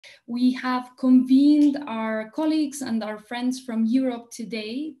We have convened our colleagues and our friends from Europe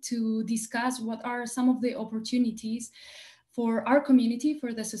today to discuss what are some of the opportunities for our community,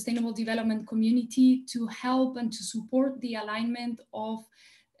 for the sustainable development community, to help and to support the alignment of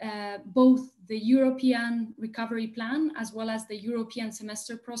both the European recovery plan as well as the European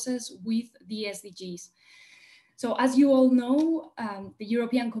semester process with the SDGs. So as you all know, the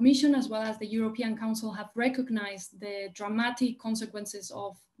European Commission as well as the European Council have recognized the dramatic consequences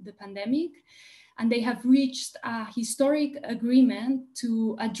of the pandemic, and they have reached a historic agreement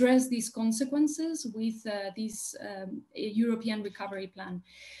to address these consequences with this European recovery plan.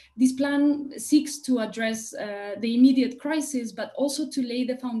 This plan seeks to address the immediate crisis, but also to lay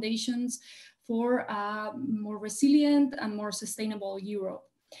the foundations for a more resilient and more sustainable Europe.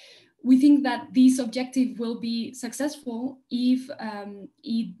 We think that this objective will be successful if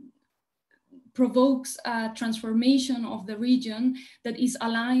it provokes a transformation of the region that is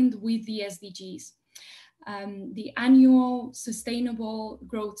aligned with the SDGs. The annual sustainable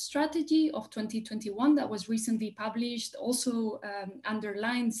growth strategy of 2021 that was recently published also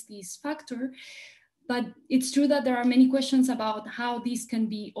underlines this factor, but it's true that there are many questions about how this can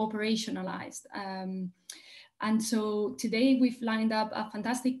be operationalized. And so today we've lined up a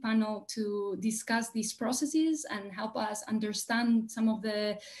fantastic panel to discuss these processes and help us understand some of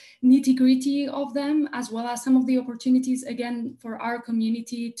the nitty-gritty of them, as well as some of the opportunities, again, for our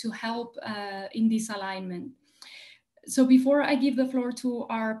community to help in this alignment. So before I give the floor to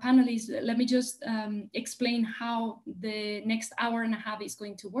our panelists, let me just explain how the next hour and a half is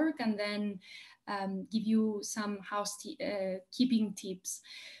going to work, and then give you some housekeeping tips.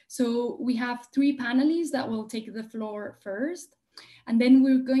 So we have 3 panelists that will take the floor first, and then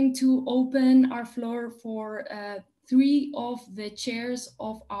we're going to open our floor for 3 of the chairs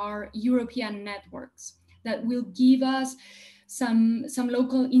of our European networks that will give us some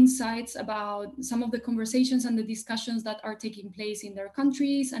local insights about some of the conversations and the discussions that are taking place in their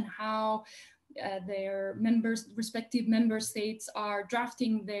countries, and how their respective member states are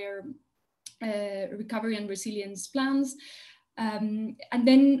drafting their recovery and resilience plans. And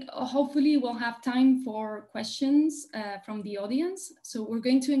then hopefully we'll have time for questions from the audience. So we're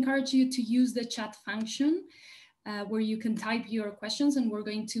going to encourage you to use the chat function where you can type your questions, and we're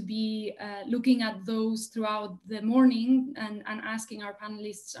going to be looking at those throughout the morning and asking our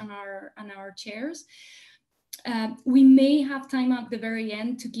panelists and our chairs. We may have time at the very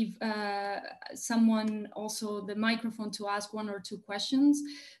end to give someone also the microphone to ask 1 or 2 questions.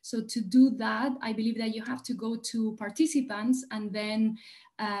 So to do that, I believe that you have to go to participants, and then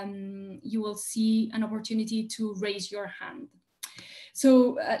you will see an opportunity to raise your hand.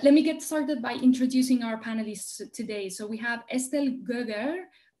 So let me get started by introducing our panelists today. So we have Estelle Göger,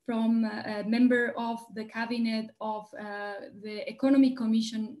 from a member of the cabinet of the Economic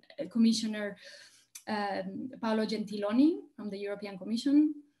Commissioner Paolo Gentiloni from the European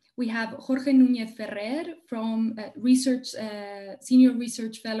Commission. We have Jorge Núñez Ferrer, from Senior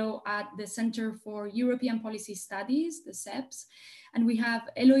Research Fellow at the Center for European Policy Studies, the CEPS. And we have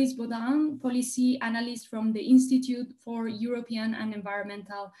Eloise Baudin, Policy Analyst from the Institute for European and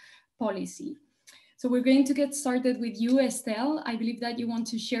Environmental Policy. So we're going to get started with you, Estelle. I believe that you want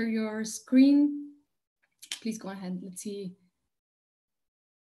to share your screen. Please go ahead. Let's see.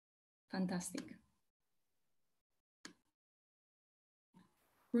 Fantastic.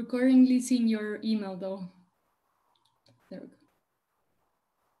 We're currently seeing your email though. There we go.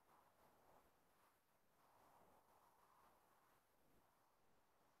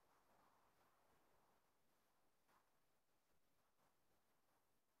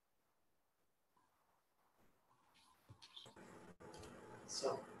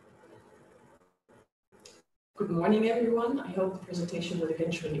 So, good morning, everyone. I hope the presentation will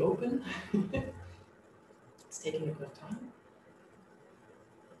eventually open. It's taking a good time.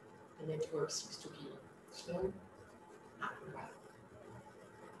 The network seems to be slow. Wow.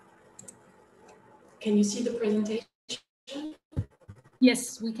 Can you see the presentation?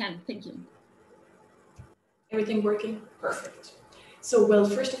 Yes, we can. Thank you. Everything working? Perfect. So, well,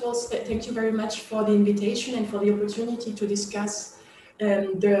 first of all, thank you very much for the invitation and for the opportunity to discuss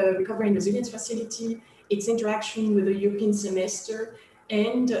the Recovery and Resilience Facility, its interaction with the European semester,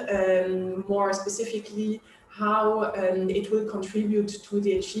 and more specifically, how it will contribute to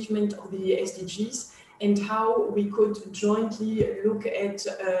the achievement of the SDGs, and how we could jointly look at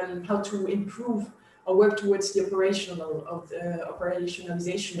how to improve or work towards the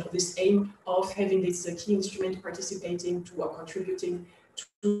operationalization of this aim of having this key instrument participating to or contributing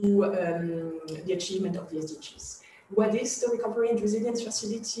to the achievement of the SDGs. What is the Recovery and Resilience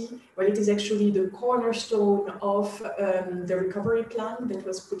Facility? Well, it is actually the cornerstone of the recovery plan that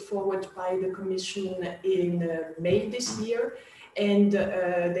was put forward by the Commission in May this year, and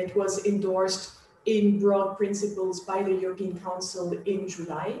that was endorsed in broad principles by the European Council in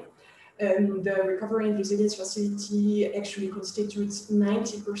July. The Recovery and Resilience Facility actually constitutes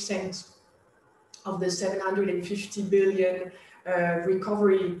 90% of the 750 billion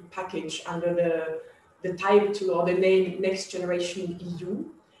recovery package under the title or the name Next Generation EU.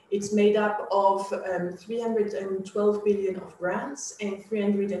 It's made up of 312 billion of grants and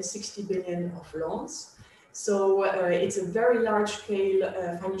 360 billion of loans. So it's a very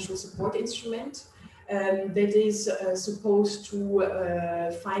large-scale financial support instrument that is supposed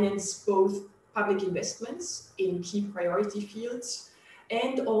to finance both public investments in key priority fields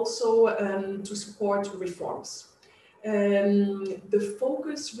and also to support reforms. The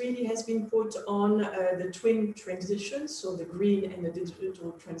focus really has been put on the twin transitions, so the green and the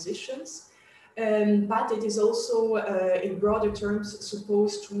digital transitions. But it is also, in broader terms,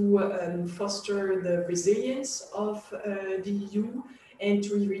 supposed to foster the resilience of the EU and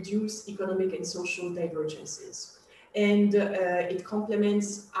to reduce economic and social divergences. And it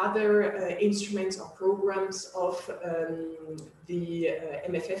complements other instruments or programs of the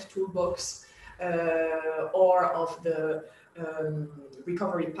MFF toolbox or of the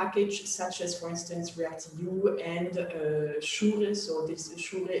recovery package, such as, for instance, REACT-EU and SURE. So this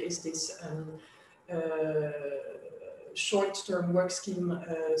SURE is this short-term work scheme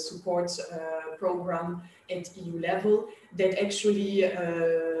support program at EU level that actually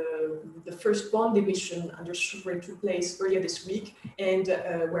the first bond emission under SURE took place earlier this week and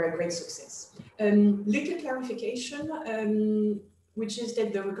were a great success. Little clarification, which is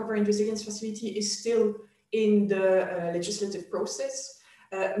that the Recovery and Resilience Facility is still in the legislative process.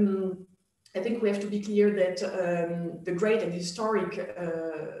 I think we have to be clear that the great and historic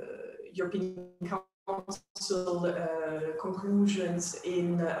European Council conclusions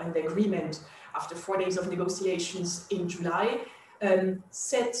in the agreement after 4 days of negotiations in July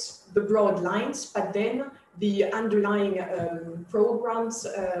set the broad lines, but then the underlying programs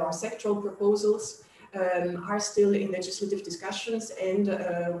or sectoral proposals are still in legislative discussions, and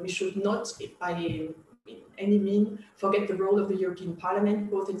we should not, by any means, forget the role of the European Parliament,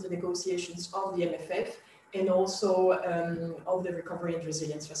 both in the negotiations of the MFF and also of the Recovery and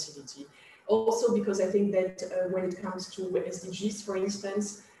Resilience Facility. Also because I think that when it comes to SDGs, for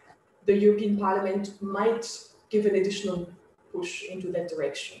instance, the European Parliament might give an additional push into that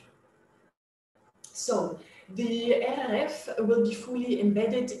direction. So the RRF will be fully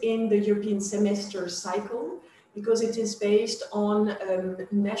embedded in the European semester cycle because it is based on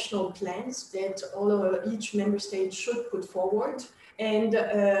national plans that each member state should put forward, and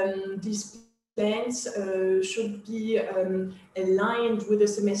these plans should be aligned with the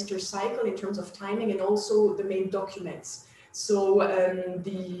semester cycle in terms of timing and also the main documents. So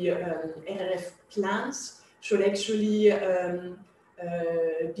the RRF plans should actually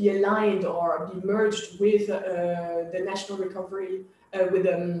be aligned or be merged with the national recovery, with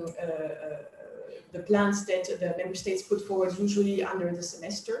the plans that the member states put forward usually under the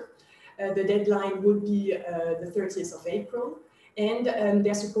semester. The deadline would be the 30th of April, and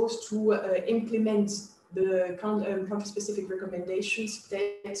they're supposed to implement the country-specific recommendations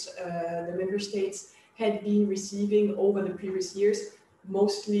that the member states had been receiving over the previous years,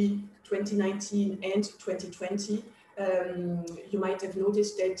 mostly 2019 and 2020. You might have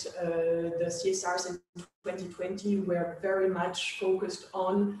noticed that the CSRs in 2020 were very much focused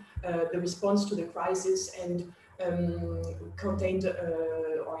on the response to the crisis and contained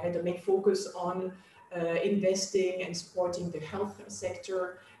or had a main focus on investing and supporting the health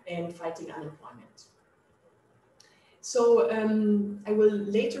sector and fighting unemployment. So I will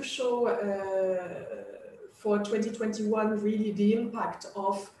later show for 2021 really the impact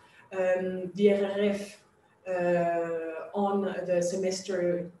of the RRF on the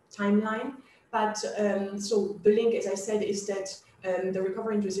semester timeline. But so the link, as I said, is that the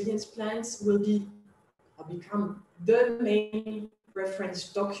Recovery and Resilience plans will become the main reference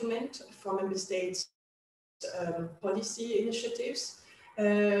document for member states' policy initiatives.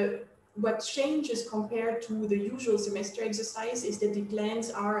 What changes compared to the usual semester exercise is that the plans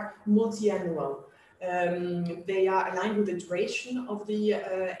are multi-annual. They are aligned with the duration of the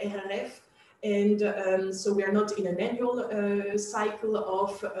RRF. And so we are not in an annual cycle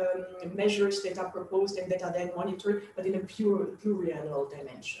of measures that are proposed and that are then monitored, but in a pluriannual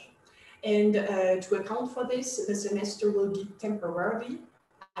dimension. And to account for this, the semester will be temporarily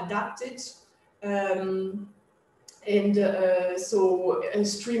adapted And so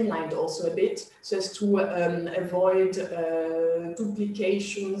streamlined also a bit, so as to avoid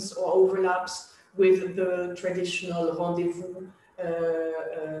duplications or overlaps with the traditional rendezvous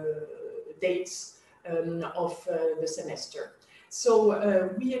dates of the semester.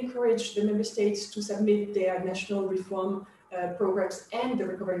 So we encourage the member states to submit their national reform programs and the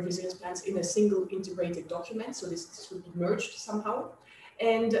recovery and resilience plans in a single integrated document. So this will be merged somehow.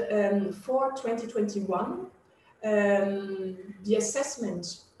 And for 2021, the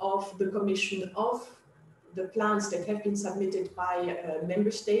assessment of the Commission of the plans that have been submitted by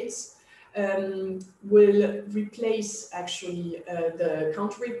member states will replace actually the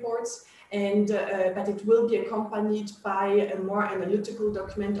country reports, and but it will be accompanied by a more analytical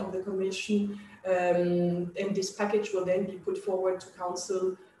document of the Commission, and this package will then be put forward to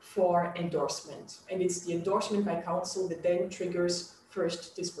Council for endorsement. And it's the endorsement by Council that then triggers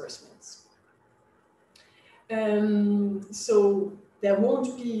first disbursements. So there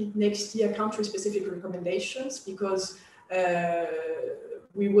won't be next year country-specific recommendations, because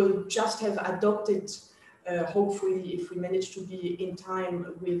we will just have adopted, hopefully, if we manage to be in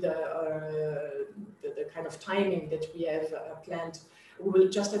time with the kind of timing that we have planned, we will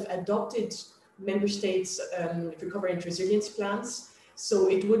just have adopted member states' recovery and resilience plans. So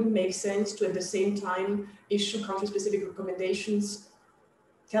it wouldn't make sense to at the same time issue country-specific recommendations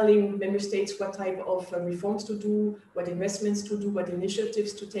telling member states what type of reforms to do, what investments to do, what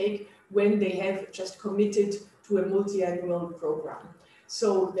initiatives to take, when they have just committed to a multi-annual program.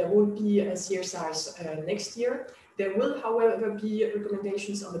 So there won't be CSRs next year. There will, however, be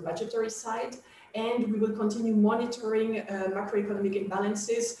recommendations on the budgetary side, and we will continue monitoring macroeconomic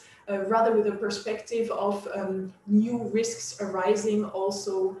imbalances, rather with a perspective of new risks arising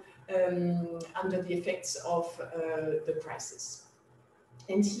also under the effects of the crisis.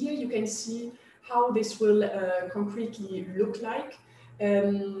 And here you can see how this will concretely look like.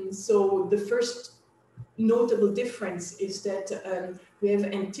 So the first notable difference is that we have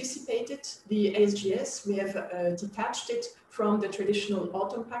anticipated the SDGs. We have detached it from the traditional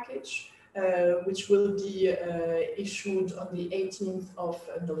autumn package, which will be issued on the 18th of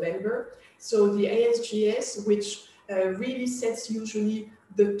November. So the ASGS, which really sets usually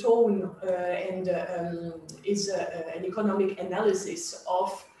the tone and is an economic analysis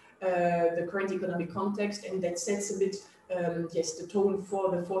of the current economic context, and that sets a bit, yes, the tone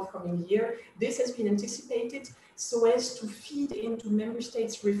for the forthcoming year. This has been anticipated so as to feed into member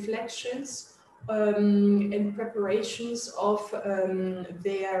states' reflections and preparations of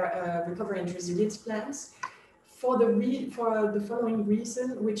their recovery and resilience plans for the following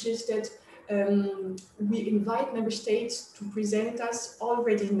reason, which is that we invite member states to present us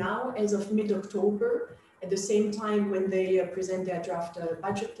already now, as of mid-October, at the same time when they present their draft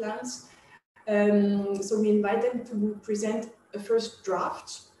budget plans. So we invite them to present a first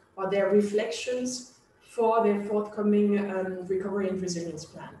draft or their reflections for their forthcoming recovery and resilience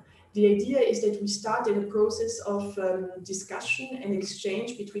plan. The idea is that we start in a process of discussion and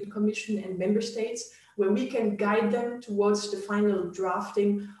exchange between Commission and member states, where we can guide them towards the final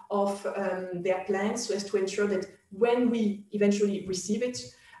drafting of their plans, so as to ensure that when we eventually receive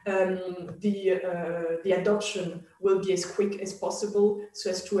it, the adoption will be as quick as possible, so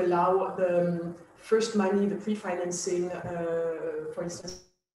as to allow the first money, the pre-financing, for instance,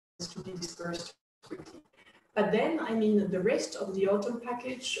 to be dispersed quickly. But then, I mean, the rest of the autumn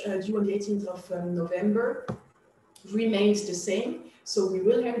package, due on the 18th of November, remains the same. So we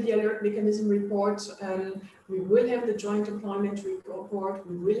will have the alert mechanism report, we will have the joint employment report,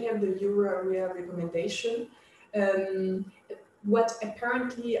 we will have the euro area recommendation. What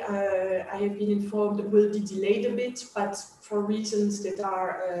apparently I have been informed will be delayed a bit, but for reasons that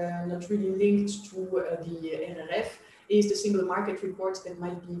are not really linked to the RRF, is the single market report that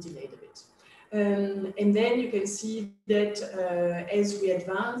might be delayed a bit. And then you can see that as we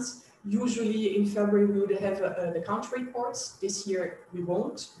advance, usually in February we would have the country reports. This year we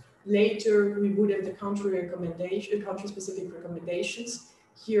won't. Later we would have the country-specific recommendations.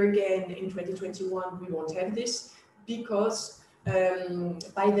 Here again in 2021 we won't have this, because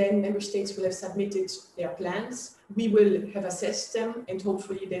by then member states will have submitted their plans. We will have assessed them, and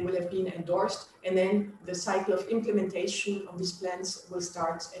hopefully they will have been endorsed. And then the cycle of implementation of these plans will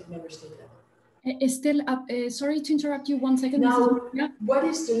start at member state level. Estelle, sorry to interrupt you 1 second. Now, what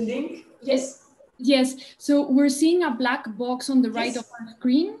is the link? Yes. Yes, so we're seeing a black box on the right of our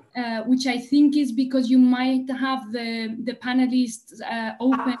screen, which I think is because you might have the panelists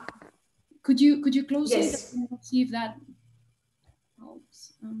open. Could you close it and see if that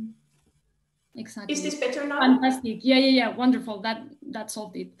helps? Exactly. Is this better now? Fantastic. Yeah, wonderful. That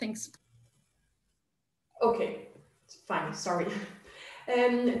solved it. Thanks. Okay. Fine, sorry.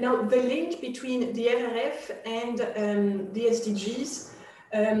 Now, the link between the RRF and the SDGs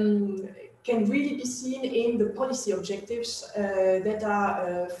can really be seen in the policy objectives that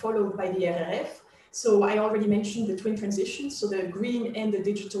are followed by the RRF. So I already mentioned the twin transitions, so the green and the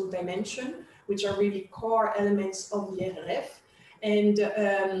digital dimension, which are really core elements of the RRF. And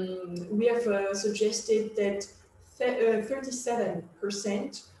we have suggested that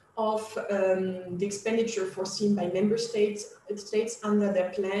 37% of the expenditure foreseen by member states under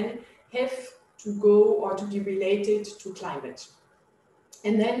their plan have to go or to be related to climate.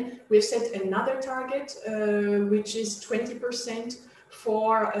 And then we've set another target, which is 20%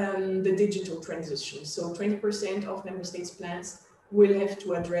 for the digital transition. So 20% of member states' plans will have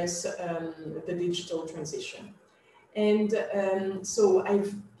to address the digital transition. And so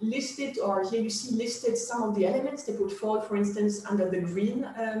I've listed, or here you see listed some of the elements that would fall, for instance, under the green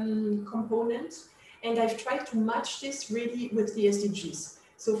component. And I've tried to match this really with the SDGs.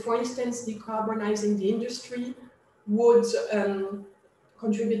 So for instance, decarbonizing the industry would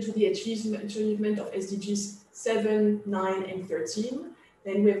contribute to the achievement of SDGs 7, 9, and 13.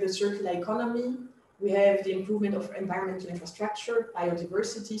 Then we have the circular economy. We have the improvement of environmental infrastructure,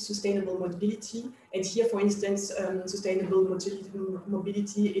 biodiversity, sustainable mobility. And here, for instance, sustainable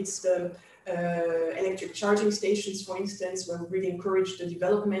mobility, it's the electric charging stations, for instance, where we really encourage the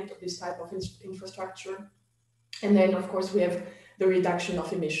development of this type of infrastructure. And then, of course, we have the reduction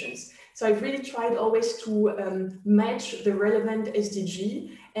of emissions. So I've really tried always to match the relevant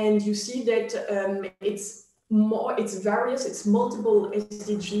SDG. And you see that it's various, it's multiple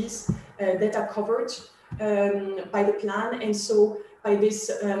SDGs that are covered by the plan. And so by this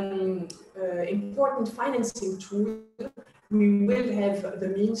important financing tool, we will have the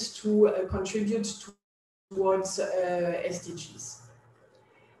means to contribute towards SDGs.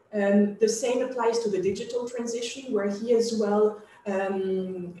 The same applies to the digital transition, where here as well,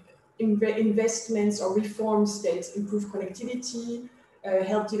 investments or reforms that improve connectivity,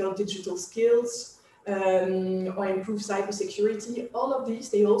 help develop digital skills, or improve cybersecurity. All of these,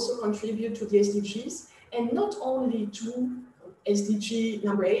 they also contribute to the SDGs, and not only to SDG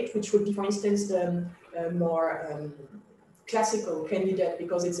number 8, which would be, for instance, the more classical candidate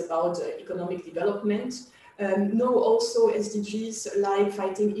because it's about economic development. No, also SDGs like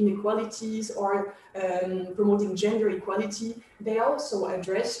fighting inequalities or promoting gender equality, they are also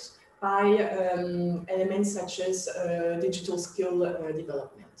addressed by elements such as digital skill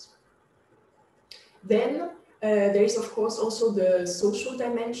development. Then there is, of course, also the social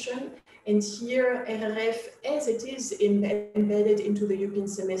dimension. And here, RRF, as it is embedded into the European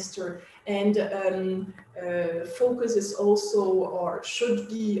semester and focuses also, or should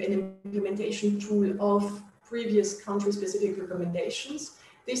be, an implementation tool of previous country-specific recommendations.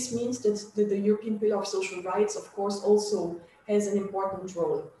 This means that the European Pillar of Social Rights, of course, also has an important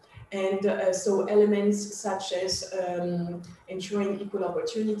role. And so elements such as ensuring equal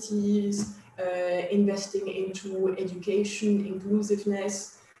opportunities, investing into education,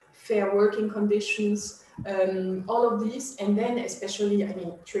 inclusiveness, fair working conditions, all of these, and then especially, I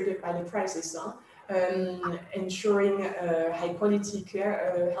mean, triggered by the crisis, ensuring high quality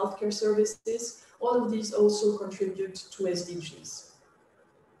care, healthcare services, all of these also contribute to SDGs.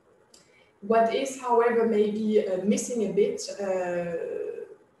 What is, however, maybe missing a bit,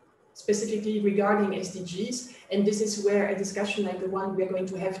 specifically regarding SDGs, and this is where a discussion like the one we're going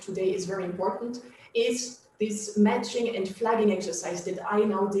to have today is very important, is this matching and flagging exercise that I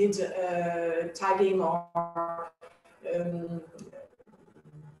now did, tagging or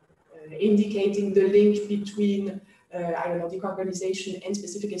indicating the link between, I don't know, decarbonization and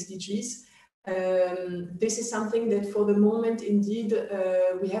specific SDGs. This is something that for the moment, indeed,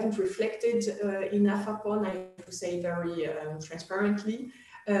 we haven't reflected enough upon, I have to say very transparently.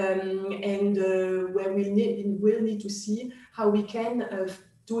 And where we will need to see how we can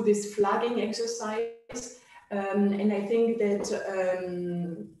do this flagging exercise. And I think that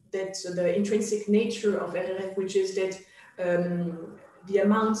the intrinsic nature of RRF, which is that the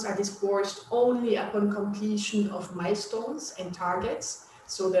amounts are disbursed only upon completion of milestones and targets.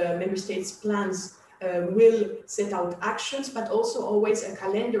 So the member states' plans will set out actions, but also always a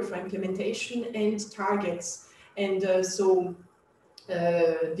calendar for implementation and targets. And so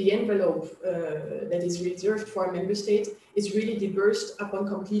the envelope that is reserved for a member state is really disbursed upon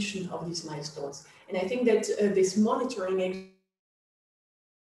completion of these milestones. And I think that this monitoring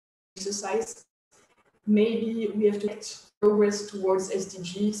exercise, maybe we have to get progress towards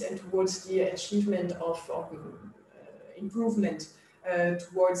SDGs and towards the achievement of improvement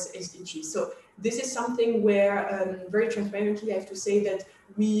towards SDGs. So this is something where very transparently I have to say that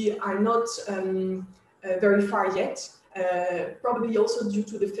we are not very far yet. Probably also due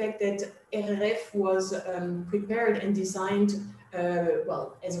to the fact that RRF was prepared and designed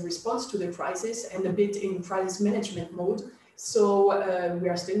well, as a response to the crisis and a bit in crisis management mode. So we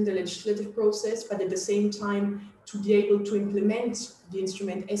are still in the legislative process, but at the same time, to be able to implement the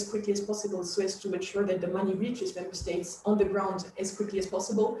instrument as quickly as possible so as to ensure that the money reaches member states on the ground as quickly as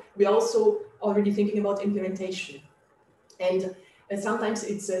possible. We're also already thinking about implementation. And sometimes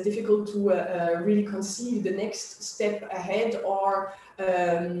it's difficult to really conceive the next step ahead or,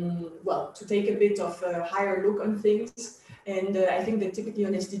 well, to take a bit of a higher look on things. And I think that typically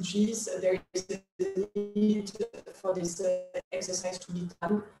on SDGs, there is a need for this exercise to be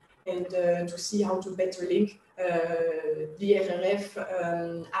done and to see how to better link the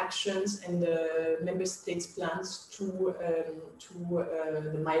RRF actions and the member states' plans to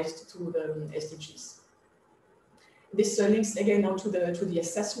the SDGs. This links again now to the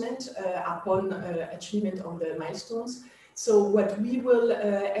assessment upon achievement of the milestones. So what we will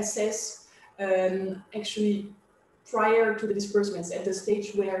assess actually prior to the disbursements at the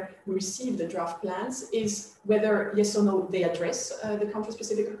stage where we receive the draft plans is whether yes or no they address the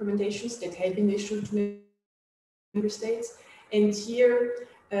country-specific recommendations that have been issued to member states. And here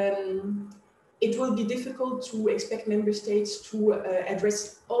it will be difficult to expect member states to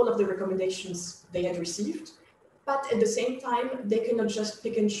address all of the recommendations they had received. But at the same time, they cannot just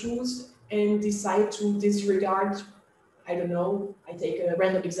pick and choose and decide to disregard, I don't know, I take a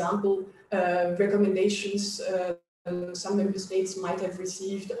random example, recommendations some member states might have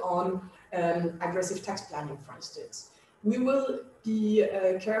received on aggressive tax planning, for instance. We will be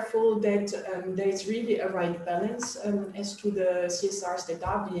careful that there is really a right balance as to the CSRs that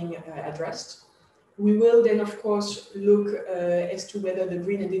are being addressed. We will then, of course, look as to whether the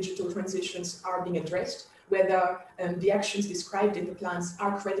green and digital transitions are being addressed, whether the actions described in the plans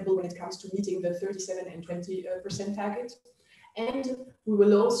are credible when it comes to meeting the 37 and 20% target. And we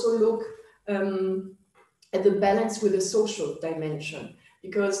will also look at the balance with the social dimension,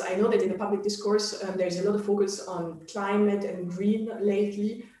 because I know that in the public discourse, there's a lot of focus on climate and green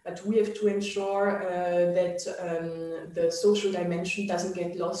lately, but we have to ensure that the social dimension doesn't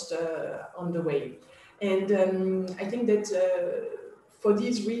get lost on the way. And I think that for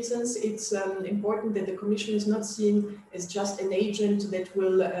these reasons, it's important that the Commission is not seen as just an agent that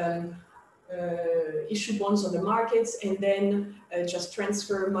will issue bonds on the markets and then just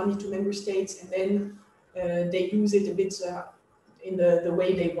transfer money to member states and then they use it a bit in the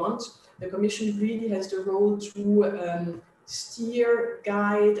way they want. The Commission really has the role to steer,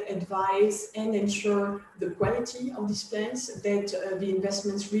 guide, advise, and ensure the quality of these plans, that the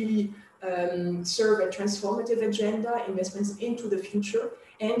investments really serve a transformative agenda, investments into the future,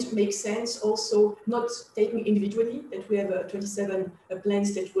 and make sense also not taking individually, that we have 27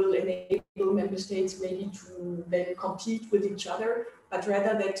 plans that will enable member states maybe to then compete with each other, but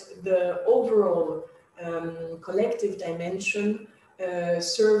rather that the overall collective dimension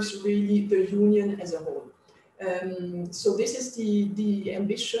serves really the union as a whole. So this is the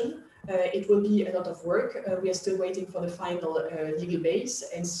ambition. It will be a lot of work. We are still waiting for the final legal base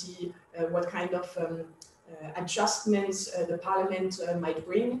and see what kind of adjustments the Parliament might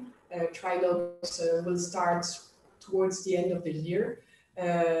bring. Trilogues will start towards the end of the year.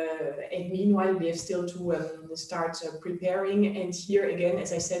 And meanwhile, we have still to start preparing. And here again,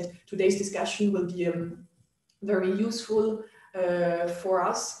 as I said, today's discussion will be very useful for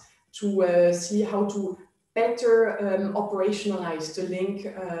us to see how to better operationalize the link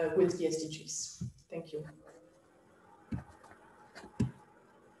with the SDGs. Thank you.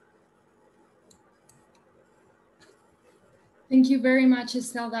 Thank you very much,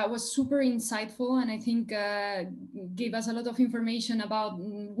 Estelle. That was super insightful, and I think gave us a lot of information about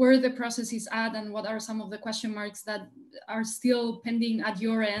where the process is at and what are some of the question marks that are still pending at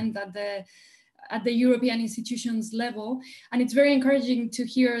your end at the European institutions level. And it's very encouraging to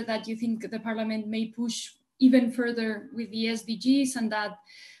hear that you think the Parliament may push even further with the SDGs, and that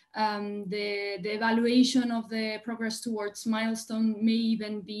the evaluation of the progress towards milestone may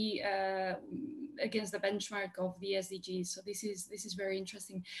even be against the benchmark of the SDGs. So this is very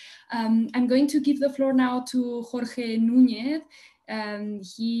interesting. I'm going to give the floor now to Jorge Núñez.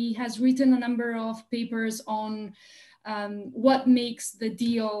 He has written a number of papers on what makes the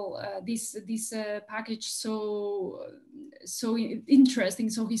deal, this package so interesting,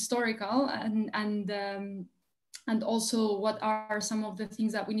 so historical, and also what are some of the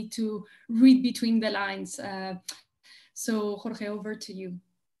things that we need to read between the lines. So Jorge, over to you.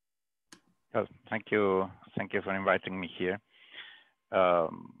 Oh, thank you for inviting me here.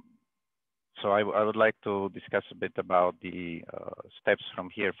 So I would like to discuss a bit about the steps from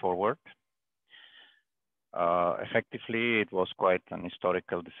here forward. Effectively, it was quite an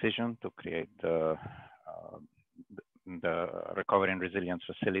historical decision to create the Recovery and Resilience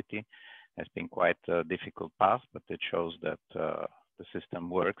Facility. Has been quite a difficult path, but it shows that the system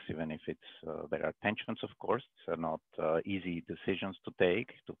works, even if there are tensions, of course. These are not easy decisions to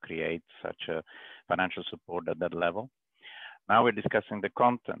take to create such a financial support at that level. Now we're discussing the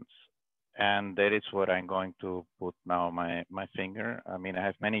contents. And that is what I'm going to put now my finger. I mean, I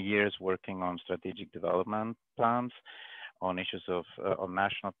have many years working on strategic development plans, on issues of on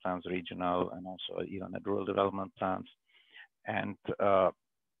national plans, regional, and also even at rural development plans. And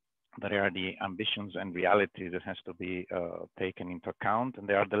there are the ambitions and reality that has to be taken into account. And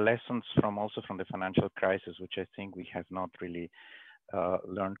there are the lessons also from the financial crisis, which I think we have not really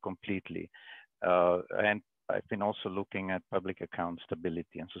learned completely. And I've been also looking at public account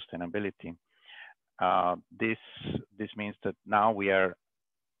stability and sustainability. This means that now we are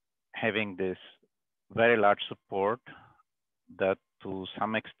having this very large support that to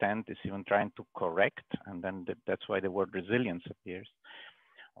some extent is even trying to correct, and then that's why the word resilience appears,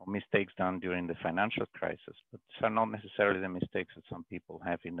 or mistakes done during the financial crisis, but these are not necessarily the mistakes that some people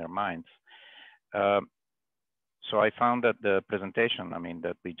have in their minds. So I found that the presentation, I mean,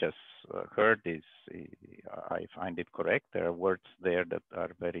 that we just heard is, I find it correct. There are words there that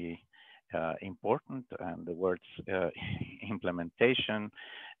are very important, and the words implementation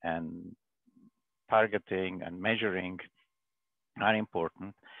and targeting and measuring are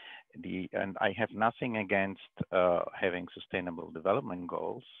important. And I have nothing against having sustainable development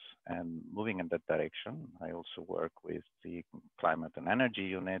goals and moving in that direction. I also work with the climate and energy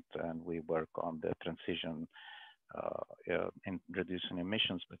unit, and we work on the transition in reducing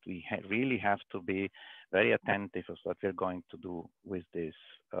emissions, but we really have to be very attentive of what we're going to do with this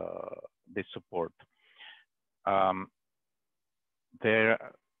this support.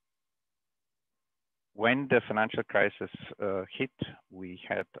 When the financial crisis hit, we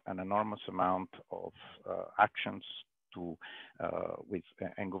had an enormous amount of actions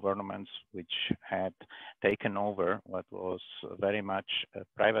and governments which had taken over what was very much a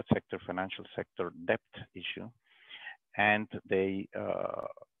private sector, financial sector debt issue. And they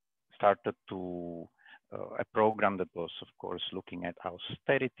started to a program that was, of course, looking at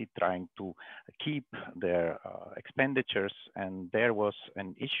austerity, trying to keep their expenditures. And there was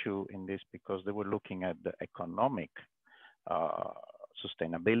an issue in this because they were looking at the economic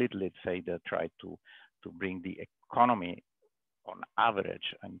sustainability, let's say, they tried to bring the economy on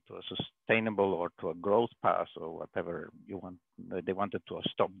average and to a sustainable or to a growth path or whatever you want. They wanted to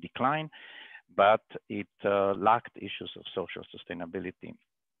stop decline, but it lacked issues of social sustainability.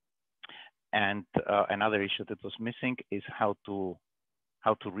 And another issue that was missing is how to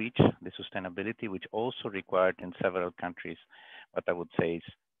reach the sustainability, which also required in several countries what I would say is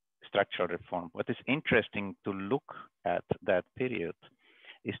structural reform. What is interesting to look at that period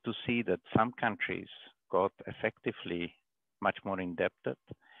is to see that some countries got effectively much more indebted,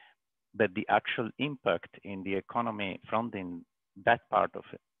 but the actual impact in the economy from that part of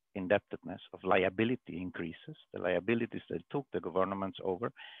indebtedness of liability increases. The liabilities that took the governments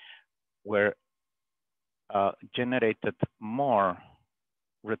over were generated more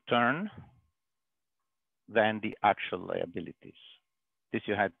return than the actual liabilities. This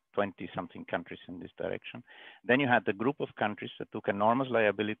you had 20-something countries in this direction. Then you had the group of countries that took enormous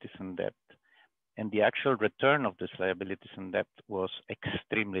liabilities and debt, and the actual return of these liabilities and debt was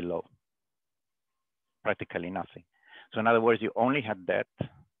extremely low, practically nothing. So in other words, you only had debt,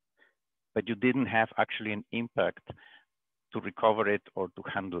 but you didn't have actually an impact to recover it or to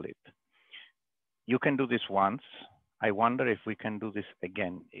handle it. You can do this once. I wonder if we can do this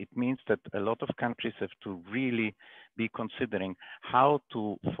again. It means that a lot of countries have to really be considering how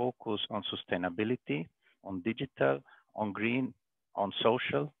to focus on sustainability, on digital, on green, on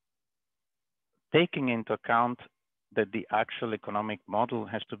social, taking into account that the actual economic model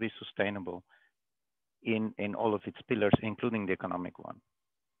has to be sustainable in all of its pillars, including the economic one.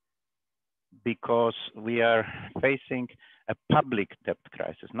 Because we are facing a public debt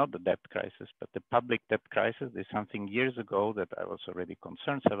crisis, not the debt crisis, but the public debt crisis. There's something years ago that I was already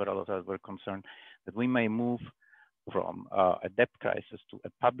concerned, several of us were concerned, that we may move from a debt crisis to a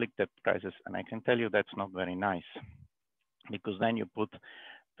public debt crisis. And I can tell you that's not very nice, because then you put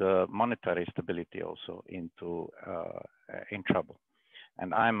the monetary stability also into in trouble.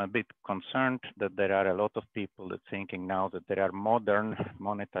 And I'm a bit concerned that there are a lot of people that thinking now that there are modern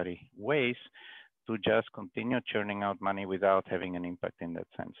monetary ways to just continue churning out money without having an impact in that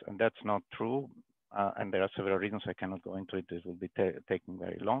sense. And that's not true. And there are several reasons. I cannot go into it. This will be taking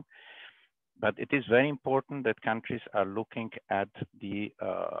very long. But it is very important that countries are looking at the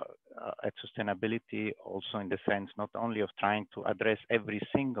at sustainability also in the sense not only of trying to address every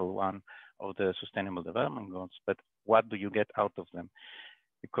single one of the Sustainable Development Goals, but what do you get out of them?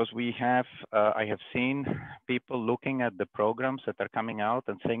 Because we have, I have seen people looking at the programs that are coming out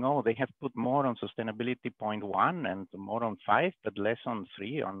and saying, oh, they have put more on sustainability point 1 and more on 5, but less on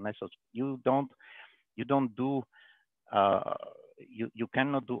 3, on less. You don't do, you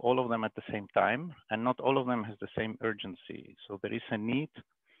cannot do all of them at the same time, and not all of them has the same urgency. So there is a need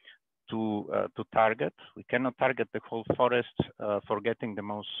to target. We cannot target the whole forest, forgetting the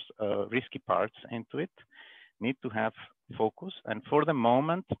most risky parts into it. Need to have focus. And for the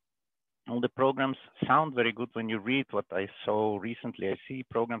moment, all the programs sound very good when you read what I saw recently. I see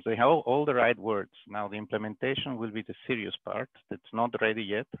programs, they have all the right words. Now the implementation will be the serious part. That's not ready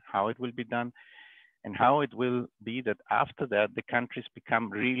yet, how it will be done, and how it will be that after that, the countries become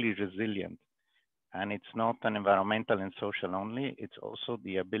really resilient. And it's not an environmental and social only, it's also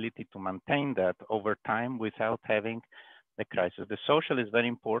the ability to maintain that over time without having the crisis. The social is very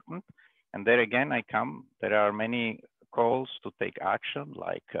important. And there again, there are many calls to take action,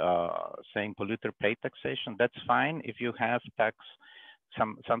 like saying polluter pay taxation. That's fine if you have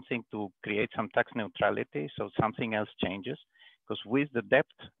something to create some tax neutrality, so something else changes. Because with the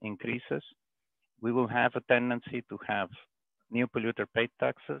debt increases, we will have a tendency to have new polluter pay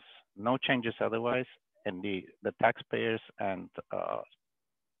taxes, no changes otherwise, and the taxpayers and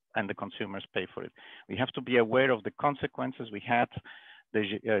the consumers pay for it. We have to be aware of the consequences. We had the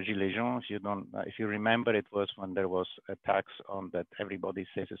Gilets jaunes, if you remember, it was when there was a tax on that everybody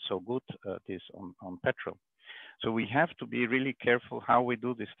says it's so good, this on petrol. So we have to be really careful how we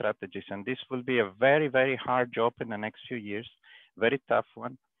do these strategies. And this will be a very, very hard job in the next few years, very tough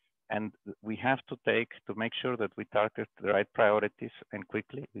one. And we have to make sure that we target the right priorities and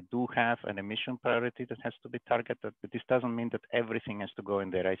quickly. We do have an emission priority that has to be targeted, but this doesn't mean that everything has to go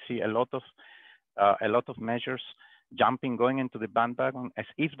in there. I see a lot of measures going into the bandwagon as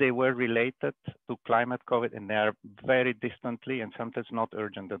if they were related to climate COVID, and they are very distantly and sometimes not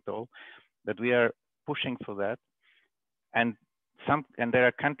urgent at all, but we are pushing for that. And there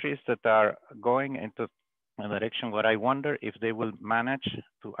are countries that are going into a direction where I wonder if they will manage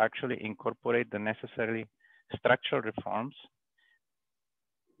to actually incorporate the necessary structural reforms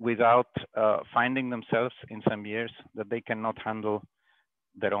without finding themselves in some years that they cannot handle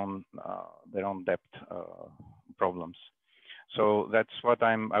their own debt problems. So that's what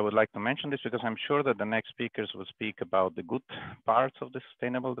I would like to mention this, because I'm sure that the next speakers will speak about the good parts of the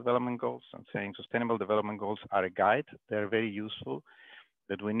Sustainable Development Goals, and saying Sustainable Development Goals are a guide. They're very useful,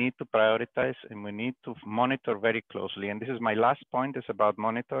 that we need to prioritize and we need to monitor very closely. And this is my last point, is about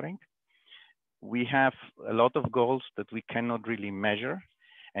monitoring. We have a lot of goals that we cannot really measure.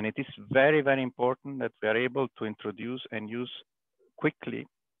 And it is very, very important that we are able to introduce and use quickly,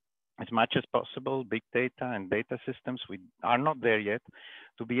 as much as possible, big data and data systems. We are not there yet,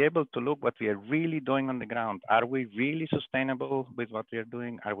 to be able to look what we are really doing on the ground. Are we really sustainable with what we are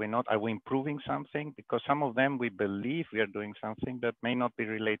doing? Are we not? Are we improving something? Because some of them we believe we are doing something that may not be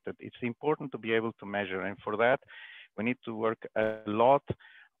related. It's important to be able to measure. And for that, we need to work a lot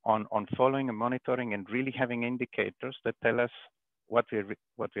on following and monitoring and really having indicators that tell us what we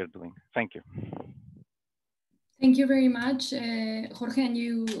are doing. Thank you. Thank you very much, Jorge, and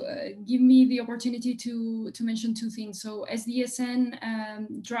you give me the opportunity to mention two things. So SDSN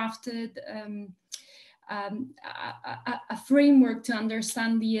drafted a framework to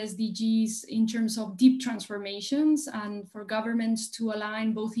understand the SDGs in terms of deep transformations, and for governments to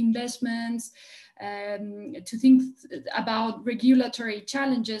align both investments, to think about regulatory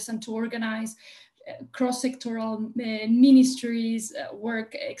challenges, and to organize cross-sectoral ministries,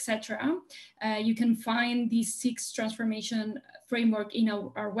 work, etc. You can find these 6 transformation framework in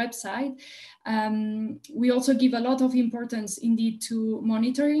our website. We also give a lot of importance indeed to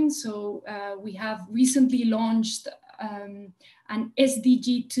monitoring. So we have recently launched an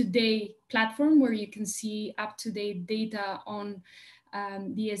SDG Today platform where you can see up-to-date data on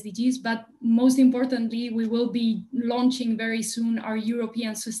the SDGs, but most importantly, we will be launching very soon our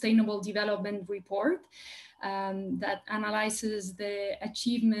European Sustainable Development Report that analyzes the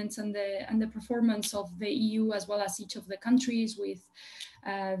achievements and the performance of the EU as well as each of the countries, with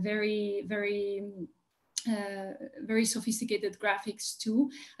very sophisticated graphics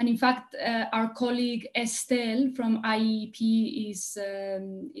too. And in fact, our colleague Estelle from IEP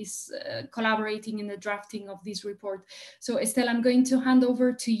is collaborating in the drafting of this report. So Estelle, I'm going to hand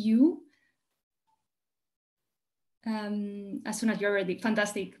over to you as soon as you're ready.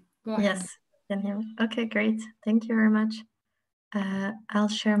 Fantastic. Go ahead. Yes, can hear me. Okay, great. Thank you very much. I'll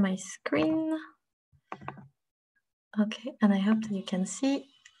share my screen. Okay, and I hope that you can see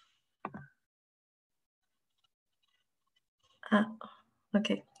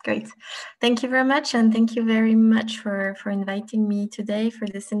Okay, great. Thank you very much. And thank you very much for inviting me today for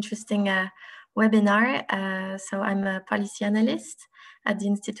this interesting webinar. So I'm a policy analyst at the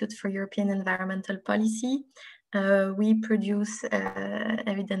Institute for European Environmental Policy. We produce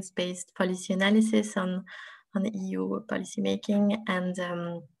evidence-based policy analysis on EU policymaking,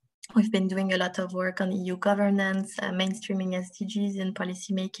 and we've been doing a lot of work on EU governance, mainstreaming SDGs in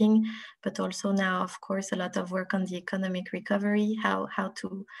policymaking, but also now, of course, a lot of work on the economic recovery, how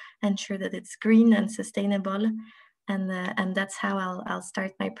to ensure that it's green and sustainable. And that's how I'll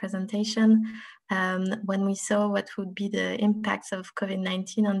start my presentation. When we saw what would be the impacts of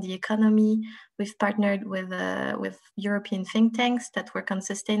COVID-19 on the economy, we've partnered with European think tanks that work on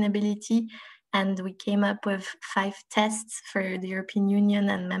sustainability, and we came up with 5 tests for the European Union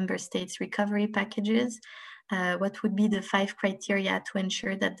and member states recovery packages. What would be the 5 criteria to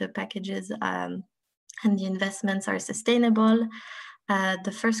ensure that the packages and the investments are sustainable?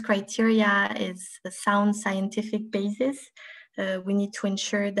 The first criteria is a sound scientific basis. We need to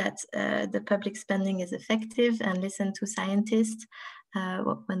ensure that the public spending is effective and listen to scientists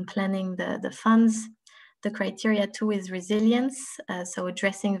when planning the funds. The criteria 2 is resilience, so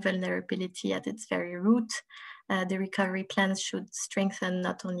addressing vulnerability at its very root. The recovery plans should strengthen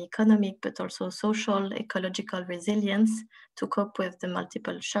not only economic, but also social, ecological resilience to cope with the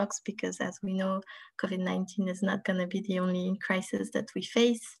multiple shocks, because as we know, COVID-19 is not going to be the only crisis that we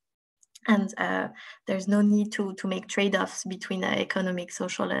face. And there's no need to make trade-offs between economic,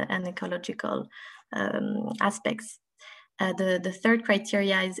 social, and ecological aspects. The third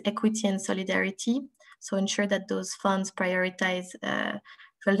criteria is equity and solidarity. So ensure that those funds prioritize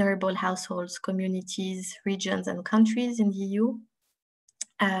vulnerable households, communities, regions, and countries in the EU.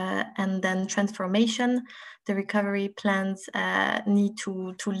 And then transformation. The recovery plans need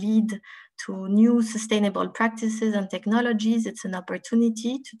to lead to new sustainable practices and technologies. It's an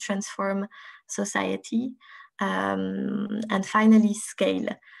opportunity to transform society. And finally, scale.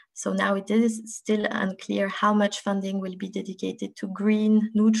 So now it is still unclear how much funding will be dedicated to green,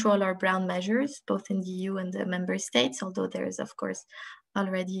 neutral, or brown measures, both in the EU and the member states, although there is, of course,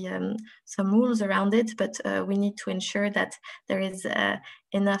 already some rules around it, but we need to ensure that there is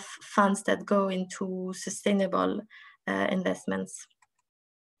enough funds that go into sustainable investments.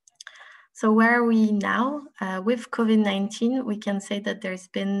 So where are we now? With COVID-19, we can say that there's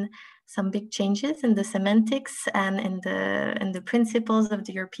been some big changes in the semantics and in the principles of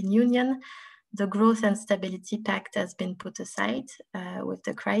the European Union. The Growth and Stability Pact has been put aside with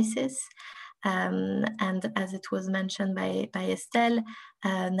the crisis. And as it was mentioned by Estelle,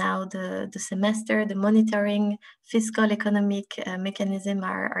 now the semester, the monitoring, fiscal, economic mechanism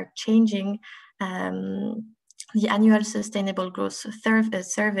are changing. The annual sustainable growth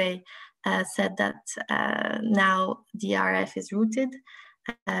survey said that now the RF is rooted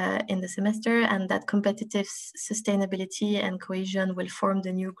in the semester, and that competitive sustainability and cohesion will form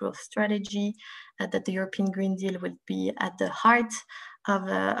the new growth strategy, that the European Green Deal will be at the heart of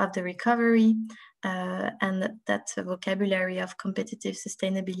the recovery, and that vocabulary of competitive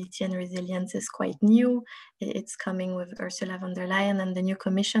sustainability and resilience is quite new. It's coming with Ursula von der Leyen and the new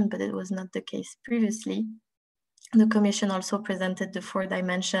Commission, but it was not the case previously. The Commission also presented the 4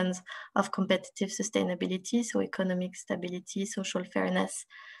 dimensions of competitive sustainability, so economic stability, social fairness,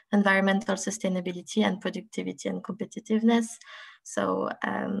 environmental sustainability, and productivity and competitiveness. So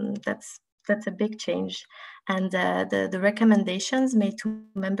that's a big change. And the recommendations made to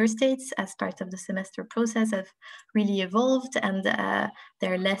member states as part of the semester process have really evolved, and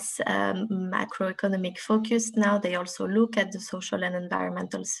they're less macroeconomic focused now. They also look at the social and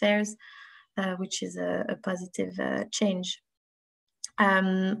environmental spheres, which is a positive change.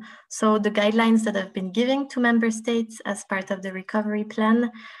 So the guidelines that have been given to member states as part of the recovery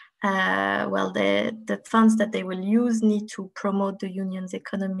plan, well, the funds that they will use need to promote the Union's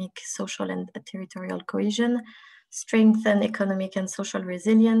economic, social, and territorial cohesion, strengthen economic and social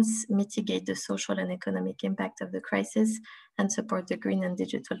resilience, mitigate the social and economic impact of the crisis, and support the green and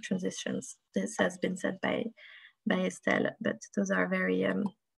digital transitions. This has been said by Estelle, but those are very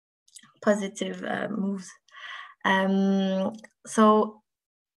positive moves. So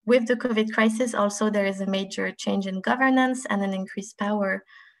with the COVID crisis, also there is a major change in governance and an increased power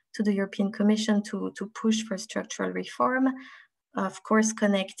to the European Commission to push for structural reform, of course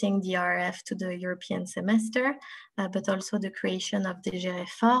connecting the RF to the European semester, but also the creation of DG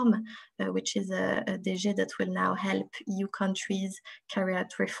Reform, which is a DG that will now help EU countries carry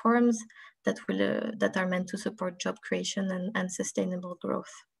out reforms that are meant to support job creation and sustainable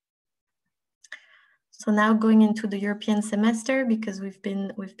growth. So now going into the European semester, because we've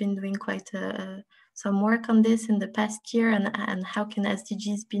been doing quite some work on this in the past year, and how can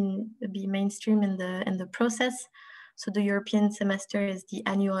SDGs be mainstream in the process. So the European semester is the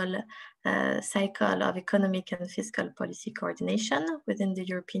annual cycle of economic and fiscal policy coordination within the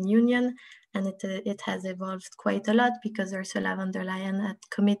European Union, and it has evolved quite a lot because Ursula von der Leyen had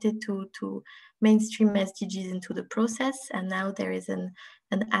committed to mainstream SDGs into the process, and now there is an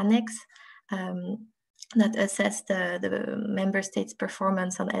annex that assess the member states'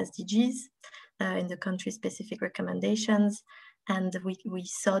 performance on SDGs in the country-specific recommendations. And we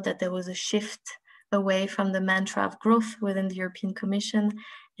saw that there was a shift away from the mantra of growth within the European Commission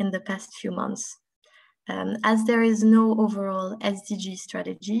in the past few months. As there is no overall SDG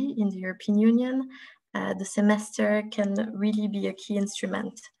strategy in the European Union, the semester can really be a key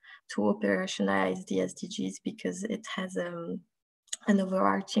instrument to operationalize the SDGs because it has an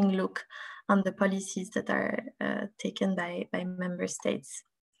overarching look on the policies that are taken by member states.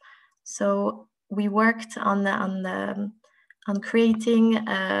 So we worked on creating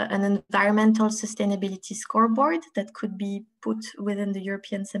an environmental sustainability scoreboard that could be put within the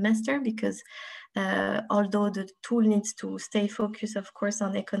European semester, because although the tool needs to stay focused, of course,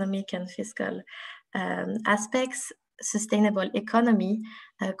 on economic and fiscal aspects, sustainable economy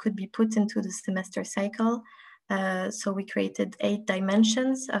could be put into the semester cycle. So we created 8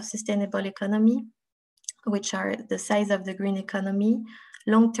 dimensions of sustainable economy, which are the size of the green economy,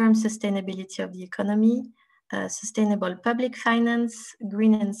 long-term sustainability of the economy, sustainable public finance,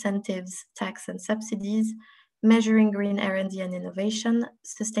 green incentives, tax and subsidies, measuring green R&D and innovation,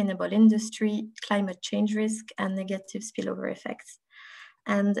 sustainable industry, climate change risk, and negative spillover effects.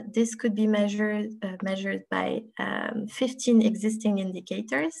 And this could be measured by 15 existing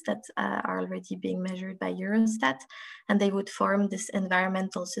indicators that are already being measured by Eurostat, and they would form this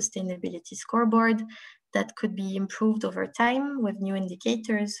environmental sustainability scoreboard that could be improved over time with new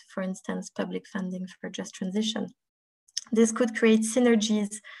indicators, for instance, public funding for just transition. This could create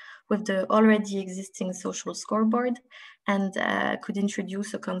synergies with the already existing social scoreboard, and could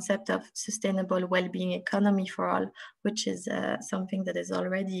introduce a concept of sustainable well-being economy for all, which is something that is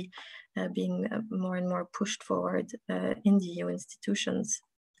already being more and more pushed forward in the EU institutions.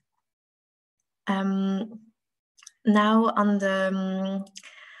 Now on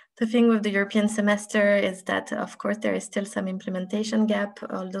the thing with the European semester is that, of course, there is still some implementation gap.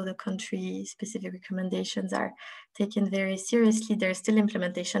 Although the country-specific recommendations are taken very seriously, there is still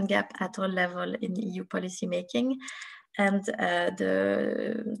implementation gap at all levels in EU policymaking. And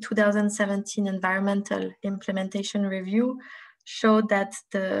the 2017 environmental implementation review showed that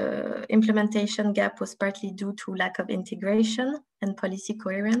the implementation gap was partly due to lack of integration and policy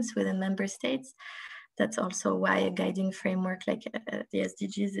coherence within member states. That's also why a guiding framework like the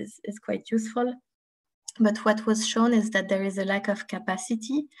SDGs is quite useful. But what was shown is that there is a lack of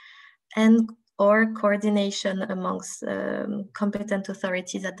capacity or coordination amongst competent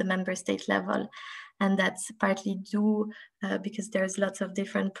authorities at the member state level. And that's partly due because there's lots of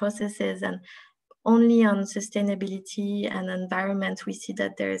different processes, and only on sustainability and environment, we see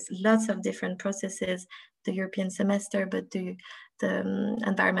that there's lots of different processes, the European semester, but the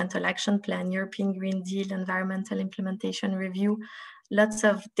Environmental Action Plan, European Green Deal, Environmental Implementation Review, lots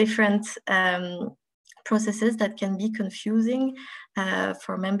of different processes that can be confusing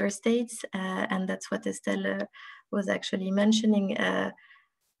for member states. And that's what Estelle was actually mentioning.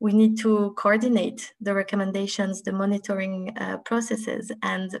 We need to coordinate the recommendations, the monitoring processes,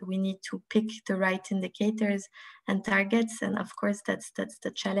 and we need to pick the right indicators and targets. And of course, that's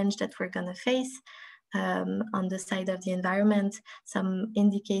the challenge that we're going to face. On the side of the environment, some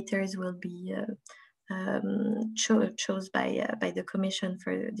indicators will be chose by the Commission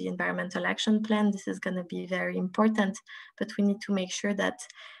for the Environmental Action Plan. This is going to be very important, but we need to make sure that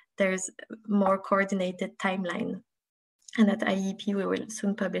there's more coordinated timeline. And at IEP, we will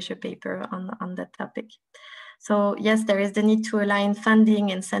soon publish a paper on that topic. So yes, there is the need to align funding,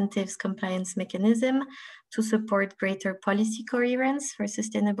 incentives, compliance mechanism to support greater policy coherence for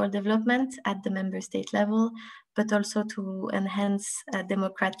sustainable development at the member state level, but also to enhance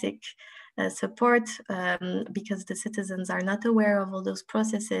democratic support because the citizens are not aware of all those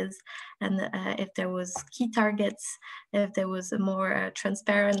processes. And if there was key targets, if there was a more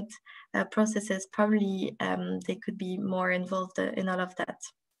transparent processes, probably they could be more involved in all of that.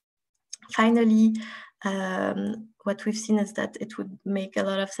 Finally, what we've seen is that it would make a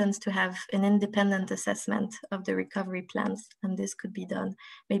lot of sense to have an independent assessment of the recovery plans, and this could be done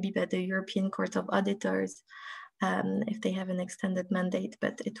maybe by the European Court of Auditors if they have an extended mandate,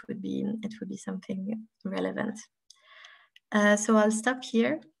 but it would be something relevant. So I'll stop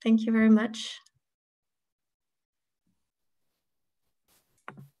here. Thank you very much.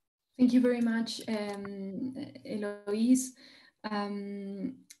 Thank you very much, Eloise.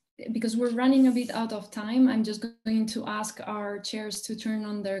 Because we're running a bit out of time, I'm just going to ask our chairs to turn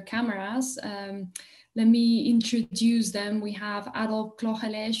on their cameras. Let me introduce them. We have Adolf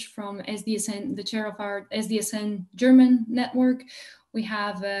Klochelesch from SDSN, the chair of our SDSN German network. We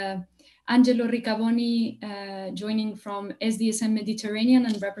have Angelo Riccaboni joining from SDSN Mediterranean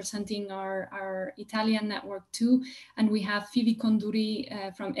and representing our Italian network too. And we have Phoebe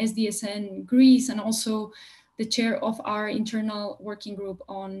Konduri from SDSN Greece, and also the chair of our internal working group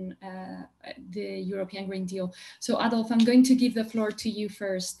on the European Green Deal. So Adolf, I'm going to give the floor to you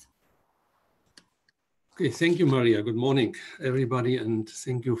first. Okay, thank you, Maria. Good morning, everybody, and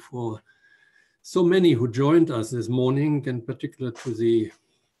thank you for so many who joined us this morning, in particular to the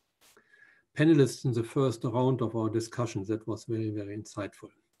panelists in the first round of our discussions. That was very, very insightful.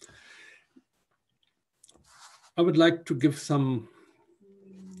 I would like to give some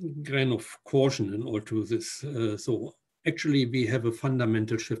grain of caution in all to this. So actually, we have a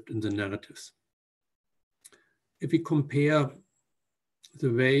fundamental shift in the narratives. If we compare the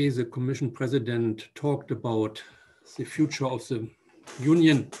way the Commission President talked about the future of the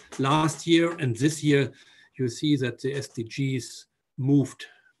Union last year and this year, you see that the SDGs moved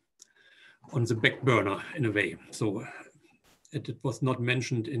on the back burner in a way. So it was not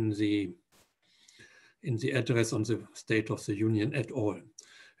mentioned in the address on the State of the Union at all.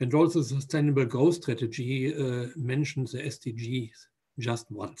 And also the Sustainable Growth Strategy mentions the SDGs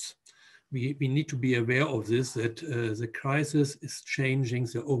just once. We need to be aware of this, that the crisis is changing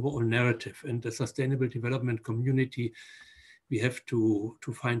the overall narrative, and the sustainable development community, we have to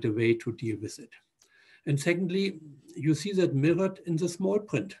find a way to deal with it. And secondly, you see that mirrored in the small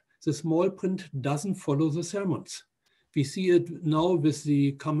print. The small print doesn't follow the sermons. We see it now with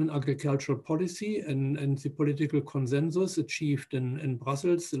the Common Agricultural Policy and the political consensus achieved in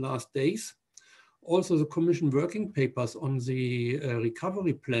Brussels the last days. Also, the Commission working papers on the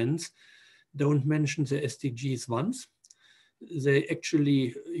recovery plans don't mention the SDGs once. They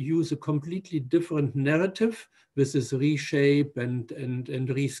actually use a completely different narrative with this reshape and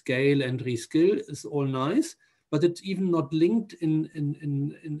rescale and reskill is all nice, but it's even not linked in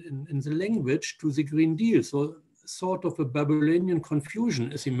the language to the Green Deal. So sort of a Babylonian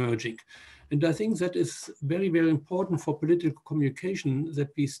confusion is emerging. And I think that is very, very important for political communication,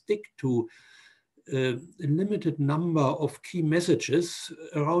 that we stick to a limited number of key messages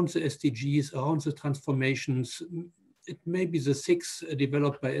around the SDGs, around the transformations. It may be the 6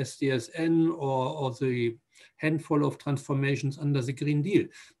 developed by SDSN or the handful of transformations under the Green Deal,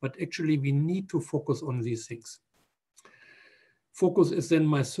 but actually we need to focus on these things. Focus is then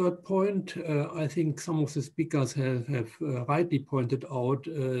my third point. I think some of the speakers have rightly pointed out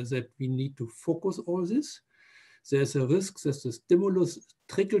that we need to focus all this. There's a risk that the stimulus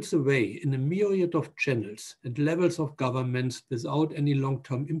trickles away in a myriad of channels and levels of governments without any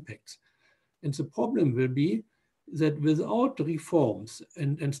long-term impacts. And the problem will be that without reforms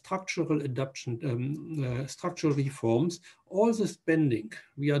and structural adoption, structural reforms, all the spending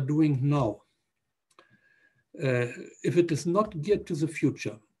we are doing now, if it is not geared to the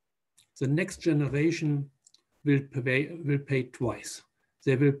future, the next generation will pay twice.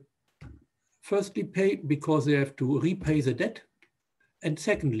 They will firstly pay because they have to repay the debt, and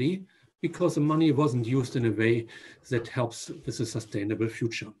secondly, because the money wasn't used in a way that helps with a sustainable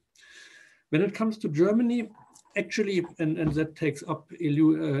future. When it comes to Germany, actually, and that takes up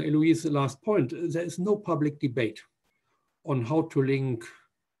Eloise's last point, there is no public debate on how to link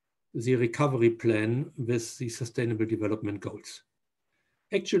the recovery plan with the Sustainable Development Goals.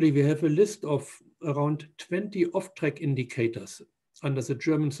 Actually, we have a list of around 20 off-track indicators under the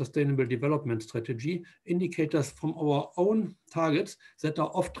German Sustainable Development Strategy, indicators from our own targets that are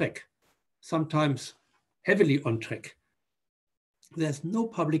off track, sometimes heavily on track. There's no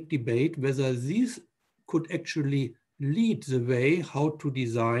public debate whether these could actually lead the way how to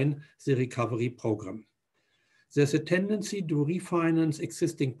design the recovery program. There's a tendency to refinance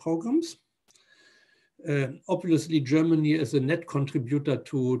existing programs. Obviously, Germany as a net contributor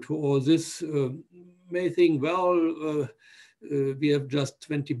to all this may think, well, we have just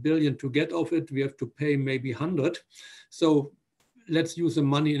 20 billion to get off it. We have to pay maybe 100. So let's use the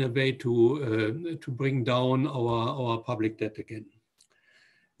money in a way to bring down our public debt again.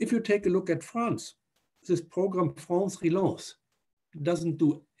 If you take a look at France, this program France Relance doesn't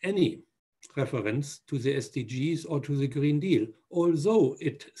do any reference to the SDGs or to the Green Deal, although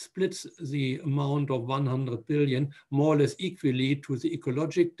it splits the amount of 100 billion more or less equally to the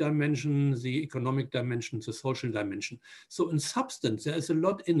ecologic dimension, the economic dimension, the social dimension. So in substance, there is a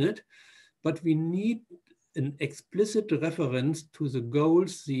lot in it, but we need an explicit reference to the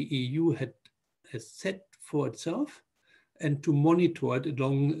goals the EU has set for itself and to monitor it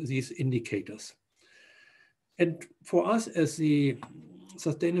along these indicators. And for us as the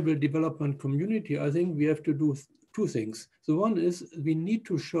Sustainable Development Community, I think we have to do two things. The one is we need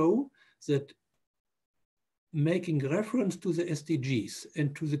to show that making reference to the SDGs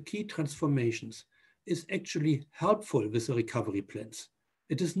and to the key transformations is actually helpful with the recovery plans.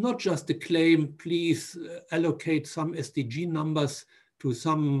 It is not just a claim, please allocate some SDG numbers to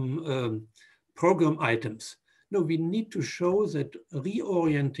some program items. No, we need to show that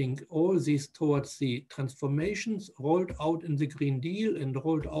reorienting all these towards the transformations rolled out in the Green Deal and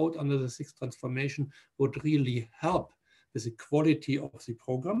rolled out under the sixth transformation would really help with the quality of the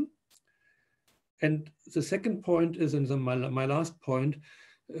program. And the second point is, and my last point,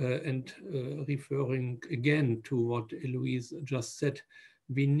 referring again to what Eloise just said,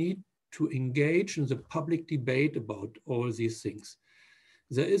 we need to engage in the public debate about all these things.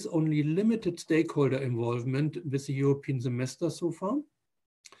 There is only limited stakeholder involvement with the European semester so far.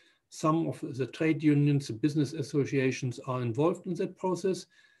 Some of the trade unions, the business associations are involved in that process.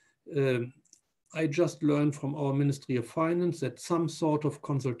 I just learned from our Ministry of Finance that some sort of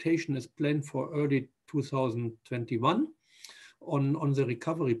consultation is planned for early 2021 on the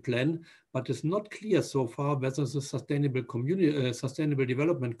recovery plan, but it's not clear so far whether the sustainable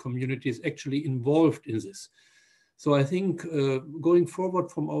development community is actually involved in this. So I think going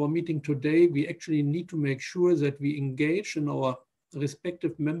forward from our meeting today, we actually need to make sure that we engage in our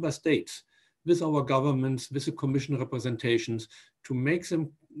respective member states with our governments, with the Commission representations, to make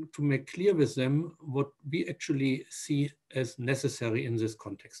clear with them what we actually see as necessary in this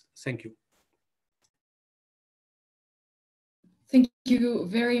context. Thank you. Thank you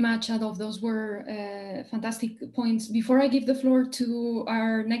very much, Adolf. Those were fantastic points. Before I give the floor to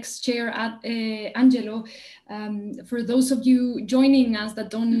our next chair, Angelo, for those of you joining us that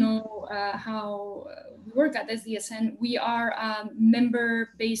don't know how we work at SDSN, we are a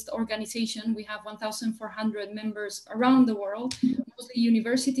member-based organization. We have 1,400 members around the world, mostly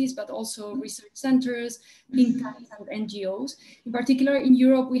universities, but also research centers, think tanks, and NGOs. In particular, in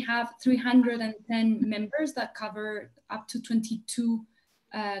Europe, we have 310 members that cover up to 22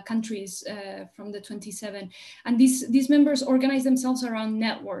 countries from the 27. And these members organize themselves around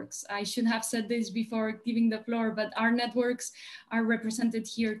networks. I should have said this before giving the floor, but our networks are represented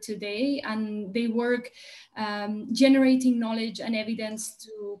here today, and they work generating knowledge and evidence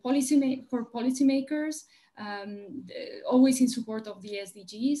for policymakers, always in support of the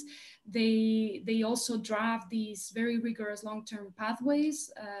SDGs. They also draft these very rigorous long-term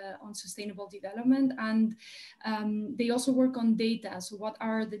pathways on sustainable development, and they also work on data. So what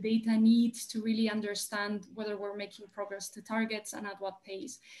are the data needs to really understand whether we're making progress to targets and at what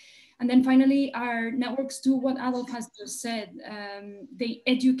pace? And then finally, our networks do what Adolf has just said. They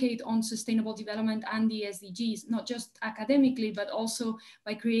educate on sustainable development and the SDGs, not just academically, but also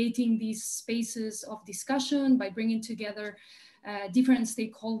by creating these spaces of discussion, by bringing together different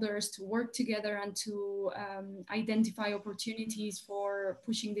stakeholders to work together and to identify opportunities for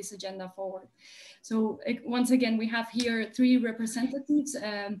pushing this agenda forward. So once again, we have here three representatives,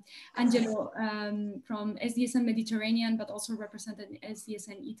 Angelo from SDSN Mediterranean, but also represented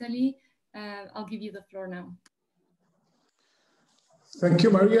SDSN Italy. I'll give you the floor now. Thank you,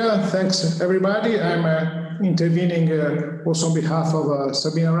 Maria. Thanks, everybody. I'm intervening also on behalf of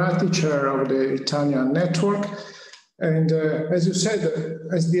Sabina Ratti, chair of the Italian network. And as you said,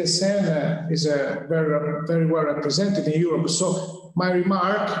 SDSN is very well represented in Europe. So my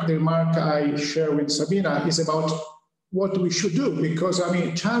remark, the remark I share with Sabina, is about what we should do, because I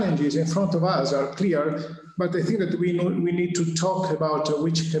mean, challenges in front of us are clear, but I think that we need to talk about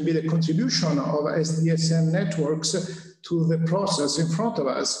which can be the contribution of SDSN networks to the process in front of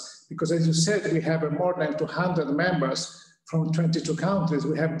us. Because as you said, we have more than 200 members from 22 countries.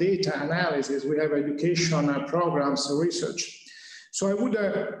 We have data analysis, we have education programs, research. So I would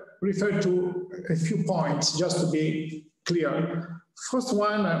refer to a few points just to be clear. First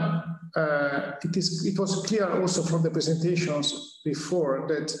one, it was clear also from the presentations before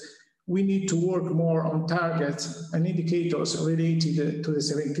that we need to work more on targets and indicators related to the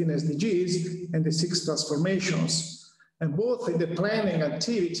 17 SDGs and the 6 transformations, and both in the planning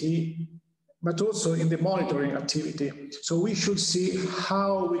activity but also in the monitoring activity. So we should see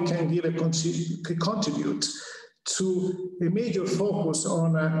how we can contribute to a major focus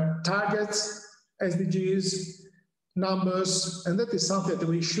on targets, SDGs, numbers, and that is something that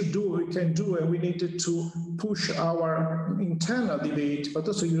we should do, we can do, and we needed to push our internal debate, but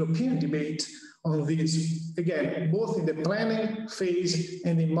also European debate on this, again, both in the planning phase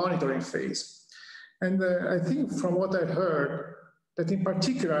and the monitoring phase. And I think from what I heard, that in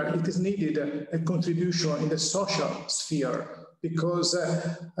particular, it is needed a contribution in the social sphere, because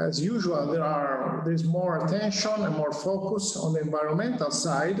as usual, there's more attention and more focus on the environmental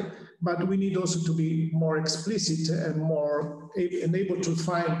side, but we need also to be more explicit and more able to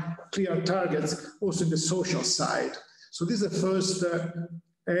find clear targets also in the social side. So this is the first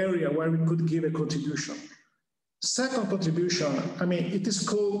area where we could give a contribution. Second contribution, I mean, it is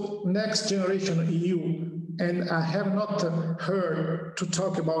called Next Generation EU, and I have not heard to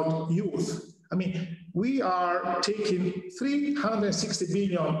talk about youth. I mean, we are taking 360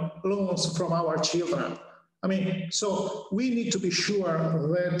 billion loans from our children. I mean, so we need to be sure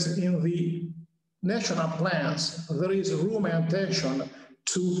that in the national plans, there is room and attention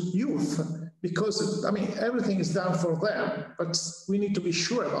to youth, because, I mean, everything is done for them, but we need to be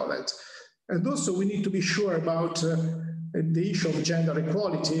sure about that. And also we need to be sure about the issue of gender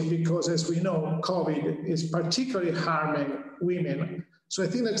equality, because as we know, COVID is particularly harming women. So I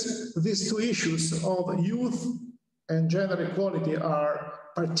think that these two issues of youth and gender equality are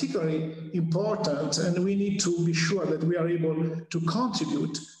particularly important, and we need to be sure that we are able to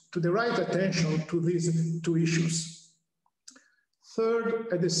contribute to the right attention to these two issues. Third,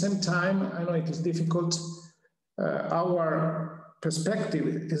 at the same time, I know it is difficult, our perspective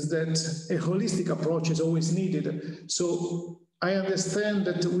is that a holistic approach is always needed. So I understand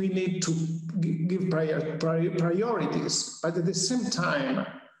that we need to give priorities, but at the same time,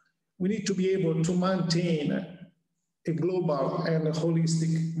 we need to be able to maintain a global and a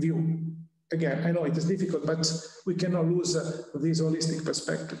holistic view. Again, I know it is difficult, but we cannot lose this holistic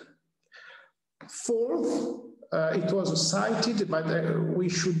perspective. Fourth, it was cited, but we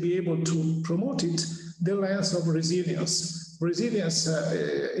should be able to promote it, the lens of resilience. Resilience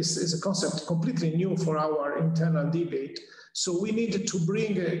is a concept completely new for our internal debate. So we need to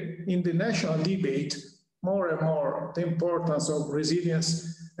bring in the national debate more and more the importance of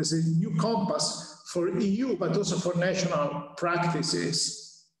resilience as a new compass for EU, but also for national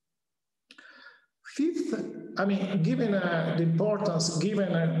practices. Fifth, I mean, given the importance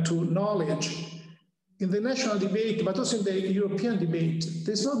given to knowledge in the national debate, but also in the European debate,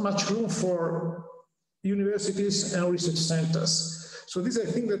 there's not much room for universities and research centers. So this, I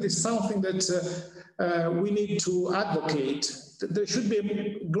think, that is something that we need to advocate. There should be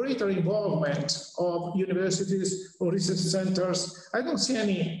a greater involvement of universities or research centers. I don't see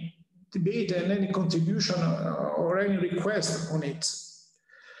any debate and any contribution or any request on it.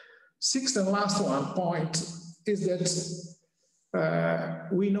 Sixth and last point is that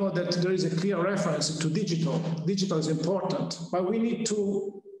we know that there is a clear reference to digital. Digital is important, but we need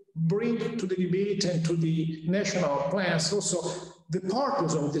to bring to the debate and to the national plans also the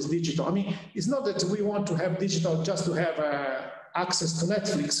purpose of this digital. I mean, it's not that we want to have digital just to have access to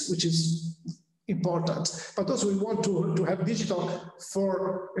Netflix, which is important, but also we want to have digital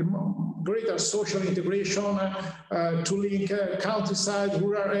for a greater social integration, to link countryside,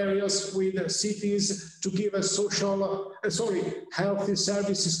 rural areas with cities, to give a healthy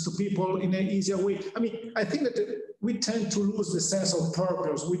services to people in an easier way. I mean, I think that we tend to lose the sense of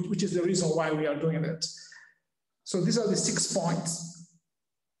purpose, which is the reason why we are doing it. So these are the 6 points.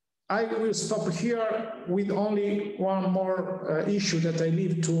 I will stop here with only one more issue that I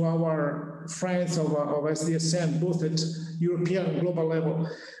leave to our friends of SDSN, both at European and global level.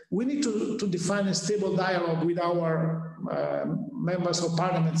 We need to define a stable dialogue with our members of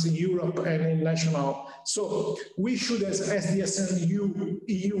parliaments in Europe and in national. So we should, as SDSN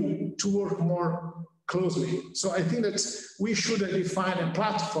EU, to work more closely. So I think that we should define a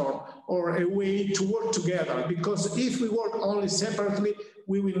platform or a way to work together, because if we work only separately,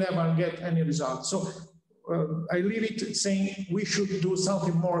 we will never get any results. So I leave it saying we should do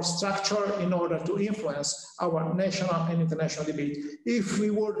something more structured in order to influence our national and international debate. If we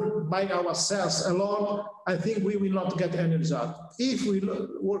work by ourselves alone, I think we will not get any result. If we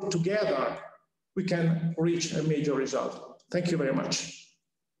work together, we can reach a major result. Thank you very much.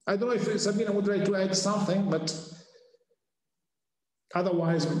 I don't know if Sabina would like to add something, but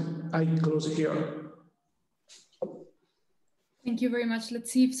otherwise I close here. Thank you very much.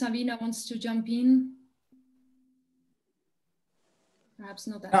 Let's see if Sabina wants to jump in. Perhaps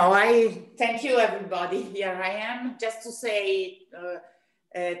not that. No, I thank you, everybody. Here I am. Just to say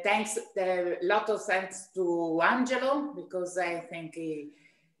thanks, a lot of thanks to Angelo, because I think he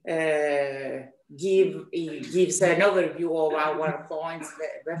gives an overview of our points,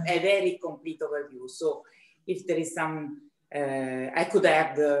 a very complete overview. So if there is some, I could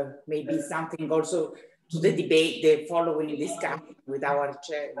add maybe something also the debate, the following discussion with our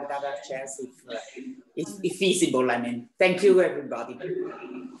chairs, if feasible. I mean, thank you, everybody.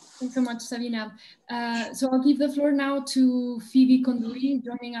 Thanks so much, Sabina. So I'll give the floor now to Phoebe Kondouri,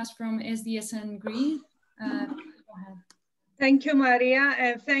 joining us from SDSN Greece. Go ahead. Thank you, Maria,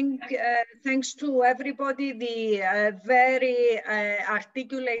 and thanks to everybody, the very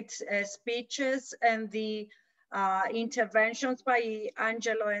articulate speeches and the interventions by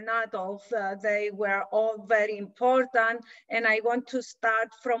Angelo and Adolf. They were all very important, and I want to start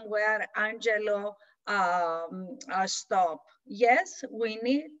from where Angelo stopped. Yes, we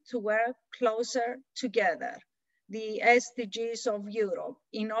need to work closer together, the SDGs of Europe,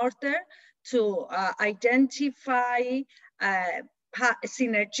 in order to identify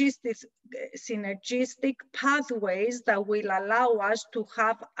synergistic pathways that will allow us to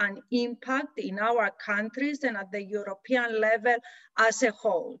have an impact in our countries and at the European level as a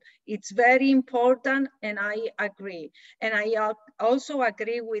whole. It's very important, and I agree. And I also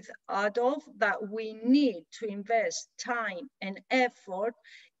agree with Adolf that we need to invest time and effort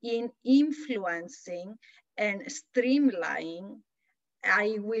in influencing and streamlining,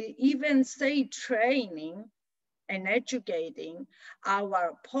 I will even say training and educating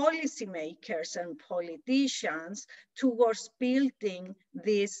our policymakers and politicians towards building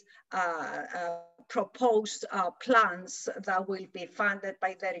these proposed plans that will be funded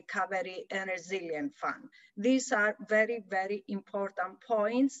by the Recovery and Resilience Fund. These are very, very important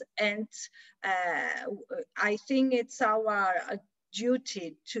points, and I think it's our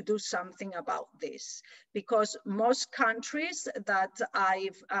duty to do something about this, because most countries that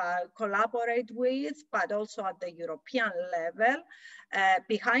I've collaborate with, but also at the European level,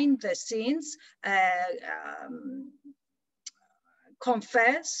 behind the scenes,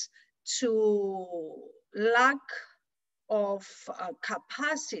 confess to lack of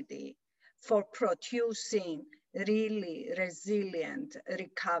capacity for producing really resilient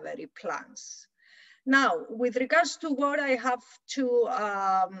recovery plans. Now, with regards to what I have to,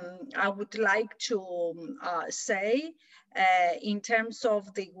 I would like to say in terms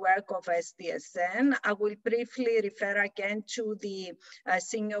of the work of SDSN, I will briefly refer again to the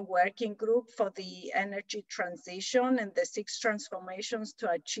senior working group for the energy transition and the 6 transformations to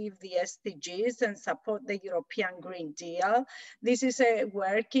achieve the SDGs and support the European Green Deal. This is a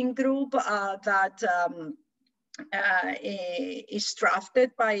working group that is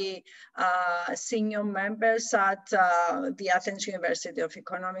drafted by senior members at the Athens University of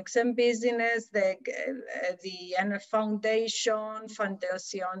Economics and Business, the NF Foundation,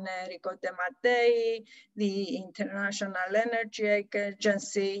 Fondazione Enrico De Mattei, the International Energy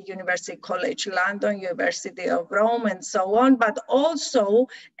Agency, University College London, University of Rome, and so on, but also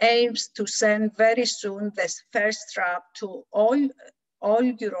aims to send very soon this first draft to all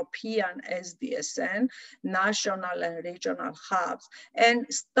European SDSN, national and regional hubs, and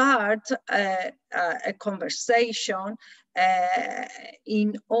start a conversation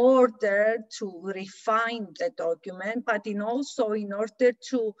in order to refine the document, but also in order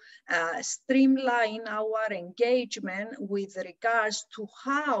to streamline our engagement with regards to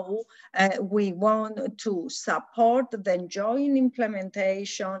how we want to support the joint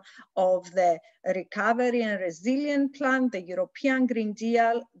implementation of the Recovery and Resilience Plan, the European Green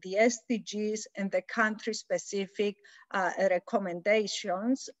Deal, the SDGs, and the country-specific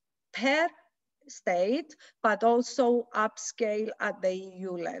recommendations per state, but also upscale at the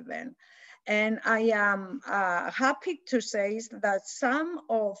EU level. And I am happy to say that some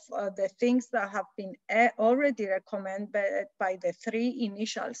of the things that have been already recommended by the 3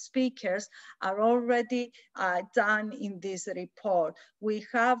 initial speakers are already done in this report. We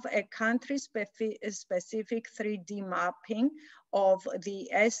have a country-specific 3D mapping of the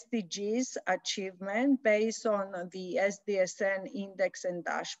SDGs achievement based on the SDSN index and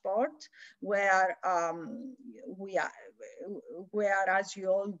dashboard, where as you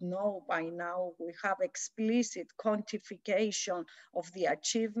all know by now, we have explicit quantification of the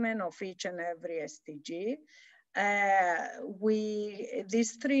achievement of each and every SDG.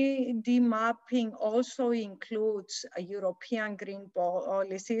 This 3D mapping also includes a European green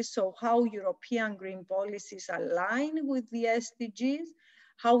policy, so how European green policies align with the SDGs,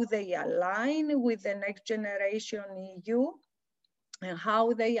 how they align with the Next Generation EU, and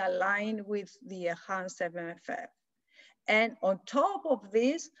how they align with the enhanced MFF. And on top of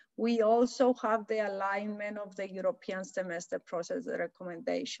this, we also have the alignment of the European semester process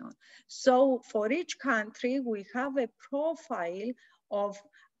recommendation. So for each country, we have a profile of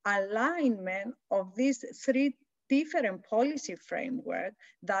alignment of these 3 different policy framework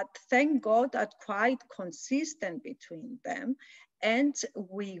that, thank God, are quite consistent between them. And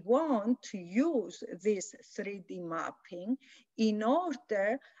we want to use this 3D mapping in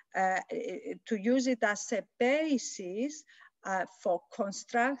order to use it as a basis for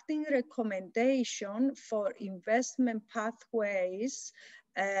constructing recommendation for investment pathways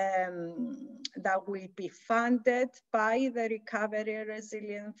that will be funded by the Recovery and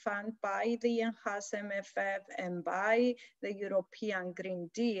Resilience Fund, by the Enhanced MFF, and by the European Green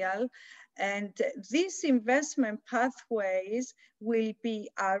Deal. And these investment pathways will be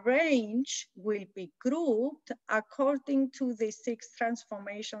arranged, will be grouped according to the 6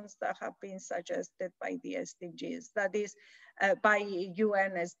 transformations that have been suggested by the SDGs, that is by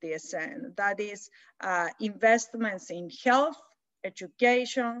UN SDSN, that is investments in health,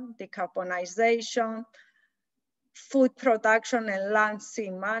 education, decarbonization, food production and land sea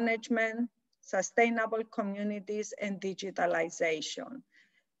management, sustainable communities, and digitalization.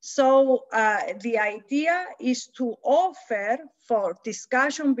 So the idea is to offer for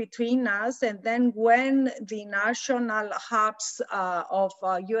discussion between us, and then when the national hubs of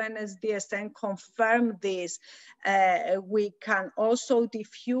UNSDSN confirm this, we can also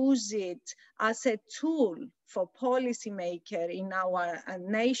diffuse it as a tool for policymakers in our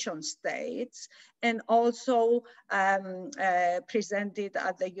nation states, and also present it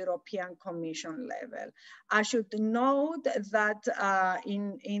at the European Commission level. I should note that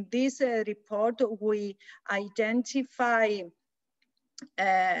in this report, we identify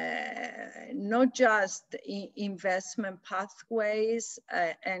not just investment pathways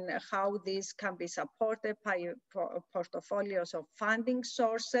and how these can be supported by portfolios of funding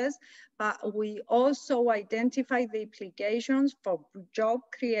sources, but we also identify the implications for job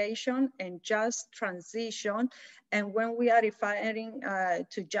creation and just transition. And when we are referring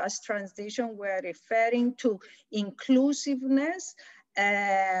to just transition, we're referring to inclusiveness,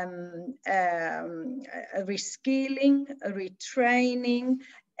 reskilling, retraining,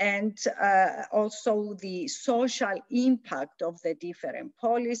 and also the social impact of the different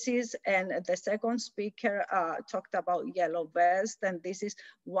policies. And the second speaker talked about yellow vest, and this is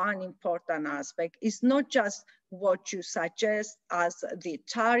one important aspect. It's not just what you suggest as the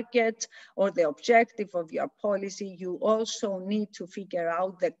target or the objective of your policy. You also need to figure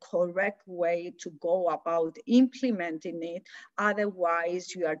out the correct way to go about implementing it.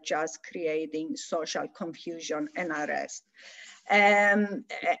 Otherwise, you are just creating social confusion and unrest. And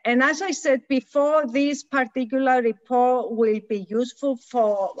as I said before, this particular report will be useful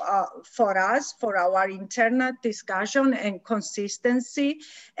for us, for our internal discussion and consistency.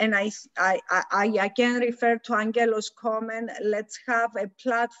 And I again refer to Angelo's comment, let's have a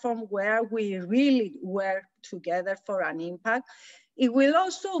platform where we really work together for an impact. It will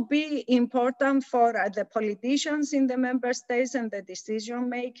also be important for the politicians in the member states and the decision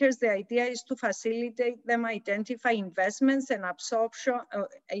makers. The idea is to facilitate them identify investments and absorption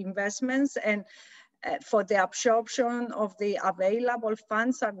investments and for the absorption of the available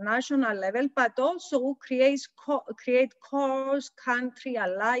funds at national level, but also create cross-country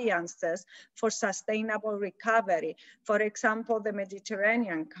alliances for sustainable recovery. For example, the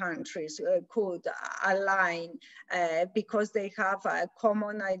Mediterranean countries could align because they have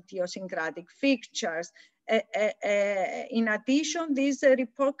common idiosyncratic features. In addition, this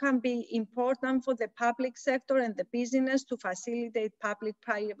report can be important for the public sector and the business to facilitate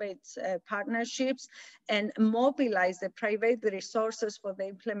public-private partnerships and mobilize the private resources for the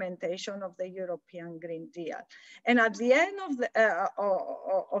implementation of the European Green Deal. And at the end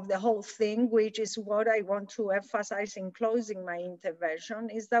of the whole thing, which is what I want to emphasize in closing my intervention,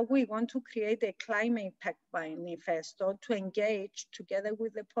 is that we want to create a climate impact manifesto to engage together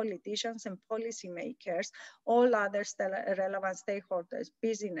with the politicians and policymakers, all other relevant stakeholders,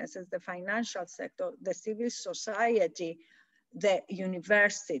 businesses, the financial sector, the civil society, the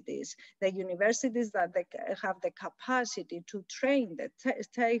universities that they have the capacity to train the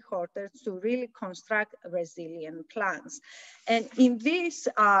stakeholders to really construct resilient plans. And in this,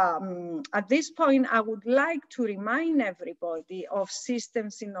 at this point, I would like to remind everybody of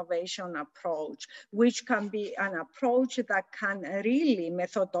systems innovation approach, which can be an approach that can really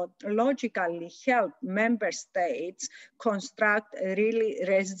methodologically help member states construct really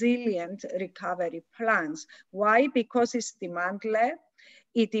resilient recovery plans. Why? Because it's demand-led.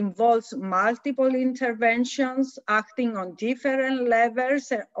 It involves multiple interventions acting on different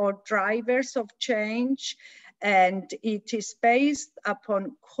levels or drivers of change. And it is based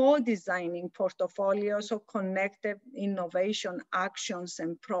upon co-designing portfolios of connected innovation actions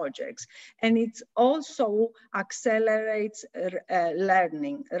and projects. And it also accelerates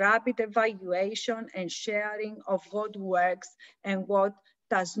learning, rapid evaluation and sharing of what works and what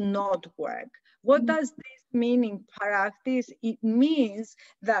does not work. What does this mean in practice? It means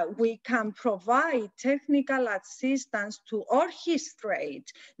that we can provide technical assistance to orchestrate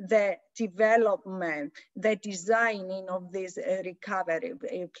the development, the designing of this recovery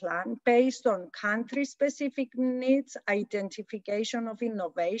plan based on country-specific needs, identification of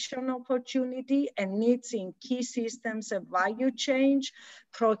innovation opportunity and needs in key systems of value chain,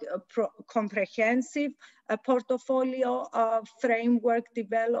 comprehensive portfolio framework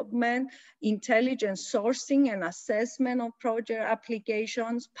development, intelligent sourcing and assessment of project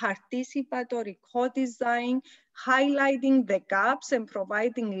applications, participatory co-design, highlighting the gaps and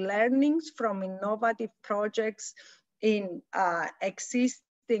providing learnings from innovative projects in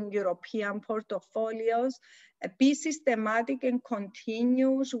existing European portfolios, be systematic and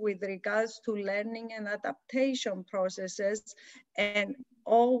continuous with regards to learning and adaptation processes, and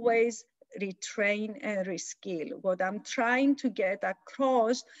always retrain and reskill. What I'm trying to get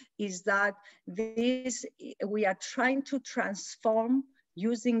across is that we are trying to transform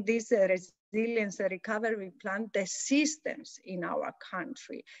using this resilience and recovery plan, the systems in our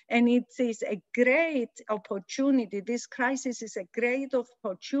country. And it is a great opportunity. This crisis is a great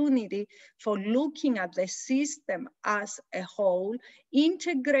opportunity for looking at the system as a whole,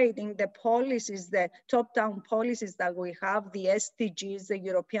 integrating the policies, the top-down policies that we have, the SDGs, the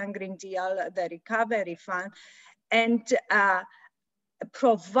European Green Deal, the Recovery Fund, and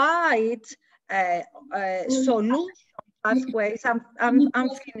provide solution pathways. I'm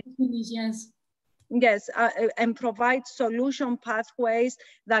finished. Yes. Yes, and provide solution pathways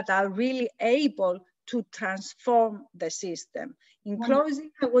that are really able to transform the system. In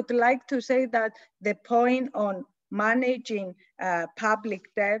closing, I would like to say that the point on managing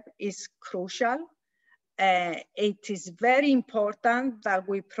public debt is crucial. It is very important that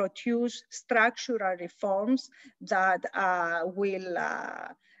we produce structural reforms that will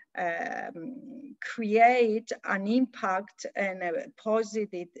create an impact and a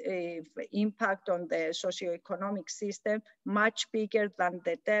positive impact on the socioeconomic system much bigger than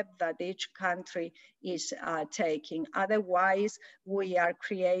the debt that each country is taking. Otherwise, we are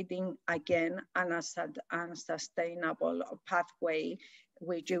creating again an unsustainable pathway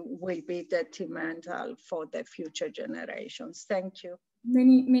which will be detrimental for the future generations. Thank you.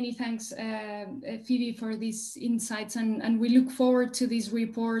 Many thanks, Phoebe, for these insights, and we look forward to this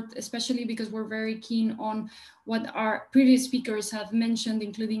report, especially because we're very keen on what our previous speakers have mentioned,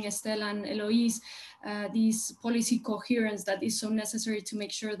 including Estelle and Eloise, this policy coherence that is so necessary to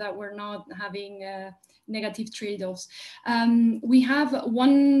make sure that we're not having negative trade-offs. We have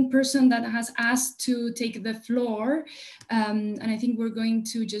one person that has asked to take the floor, and I think we're going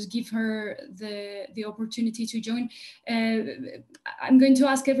to just give her the opportunity to join. I'm going to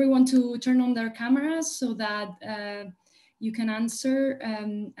ask everyone to turn on their cameras so that you can answer,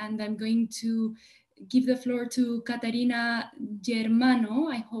 and I'm going to give the floor to Caterina Germano.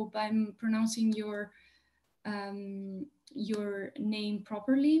 I hope I'm pronouncing your name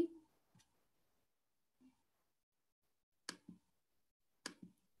properly.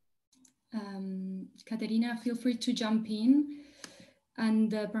 Caterina, feel free to jump in,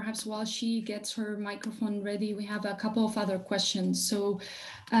 and perhaps while she gets her microphone ready, we have a couple of other questions. So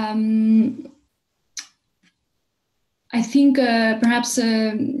I think perhaps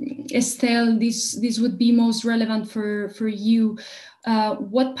Estelle, this would be most relevant for you.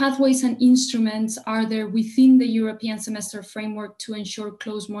 What pathways and instruments are there within the European semester framework to ensure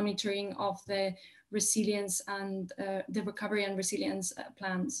close monitoring of the resilience and the recovery and resilience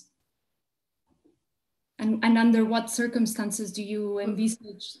plans? And under what circumstances do you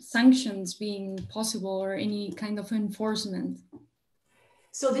envisage sanctions being possible or any kind of enforcement?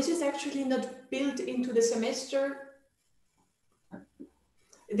 So this is actually not built into the semester.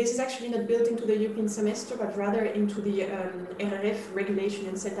 This is actually not built into the European semester, but rather into the RRF regulation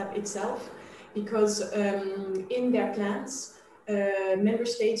and setup itself, because in their plans, member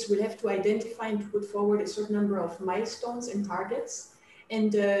states will have to identify and to put forward a certain number of milestones and targets,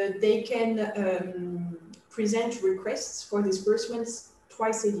 and they can present requests for disbursements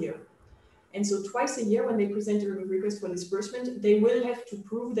twice a year. And so twice a year, when they present a request for disbursement, they will have to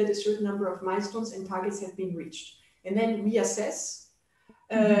prove that a certain number of milestones and targets have been reached. And then we assess,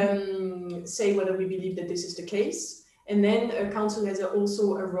 say whether we believe that this is the case. And then Council has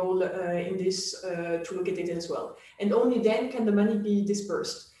also a role in this to look at it as well. And only then can the money be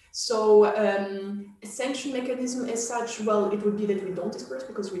disbursed. So a sanction mechanism as such, well, it would be that we don't disperse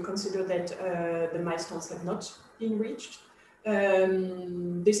because we consider that the milestones have not been reached.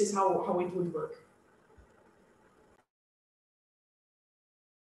 This is how it would work.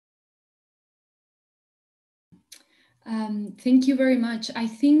 Thank you very much. I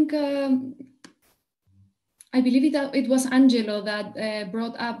think I believe it was Angelo that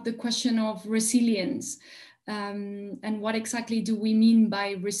brought up the question of resilience. And what exactly do we mean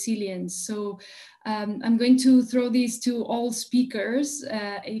by resilience? So I'm going to throw these to all speakers.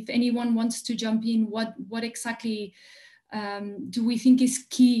 If anyone wants to jump in, what exactly do we think is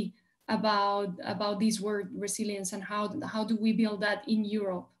key about this word resilience, and how do we build that in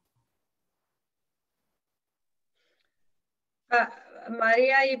Europe?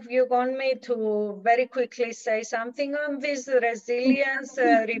 Maria, if you want me to very quickly say something on this resilience.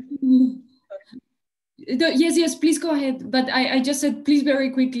 Yes, please go ahead. But I just said, please, very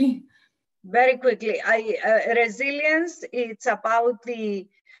quickly. Very quickly, resilience, it's about the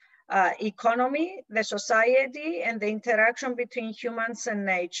economy, the society, and the interaction between humans and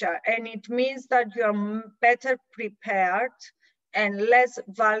nature. And it means that you're better prepared and less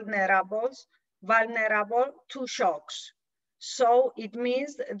vulnerable to shocks. So it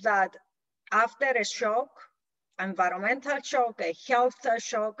means that after a shock, environmental shock, a health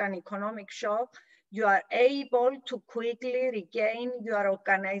shock, an economic shock, you are able to quickly regain your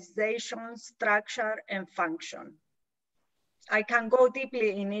organization, structure, and function. I can go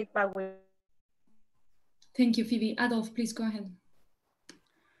deeply in it, but we... Thank you, Phoebe. Adolf, please go ahead.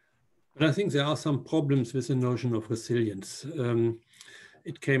 But I think there are some problems with the notion of resilience.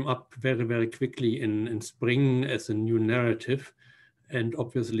 It came up very, very quickly in spring as a new narrative. And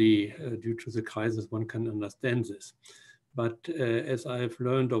obviously, due to the crisis, one can understand this. But as I have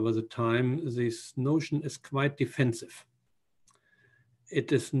learned over the time, this notion is quite defensive.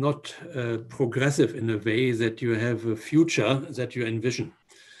 It is not progressive in a way that you have a future that you envision.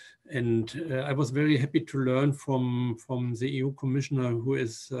 And I was very happy to learn from the EU commissioner who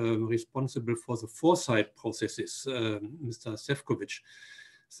is responsible for the foresight processes, Mr. Šefčovič,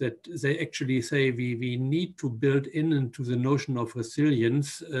 that they actually say we need to build into the notion of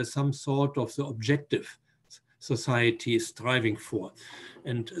resilience some sort of the objective society is striving for.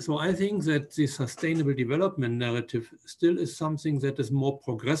 And so I think that the sustainable development narrative still is something that is more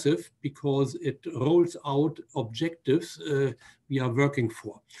progressive because it rolls out objectives we are working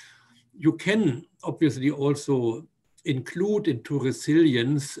for. You can obviously also include into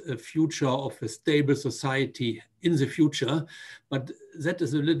resilience a future of a stable society in the future, but that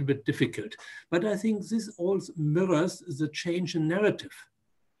is a little bit difficult. But I think this also mirrors the change in narrative.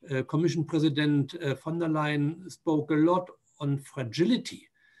 Commission President von der Leyen spoke a lot on fragility.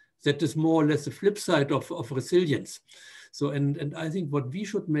 That is more or less the flip side of resilience. So, and I think what we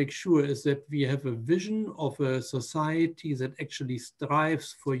should make sure is that we have a vision of a society that actually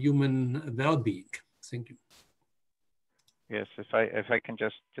strives for human well-being. Thank you. Yes, if I can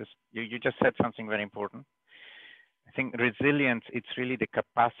just you just said something very important. I think resilience, it's really the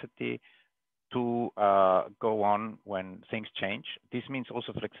capacity to go on when things change. This means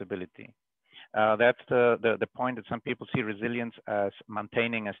also flexibility. That's the point that some people see resilience as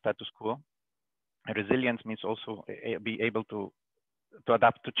maintaining a status quo. Resilience means also be able to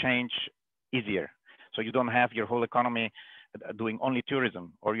adapt to change easier. So you don't have your whole economy doing only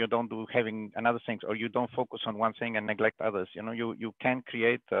tourism, or you don't do having another things, or you don't focus on one thing and neglect others. You know, you can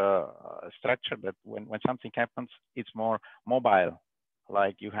create a structure that when something happens, it's more mobile.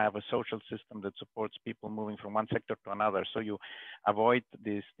 Like you have a social system that supports people moving from one sector to another. So you avoid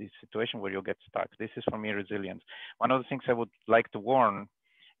this situation where you get stuck. This is for me resilience. One of the things I would like to warn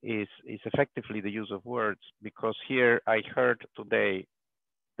is effectively the use of words, because here I heard today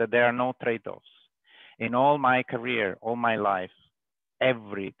that there are no trade-offs. In all my career, all my life,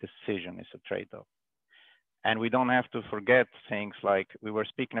 every decision is a trade-off. And we don't have to forget things like we were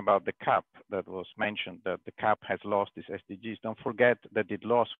speaking about the CAP that was mentioned, that the CAP has lost its SDGs. Don't forget that it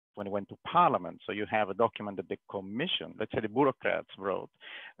lost when it went to Parliament. So you have a document that the Commission, let's say the bureaucrats wrote,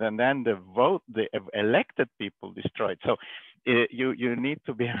 and then the elected people destroyed. So you need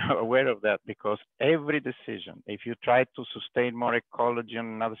to be aware of that, because every decision, if you try to sustain more ecology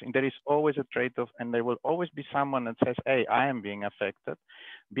and another thing, there is always a trade-off, and there will always be someone that says, hey, I am being affected.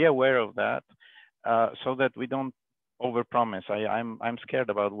 Be aware of that. So that we don't overpromise. I'm scared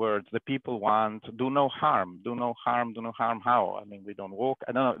about words. The people want do no harm, do no harm, do no harm. How? I mean, we don't walk.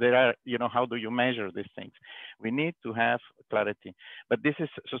 I don't know. There are, you know, how do you measure these things? We need to have clarity. But this is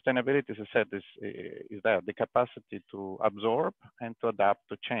sustainability, as I said, is that the capacity to absorb and to adapt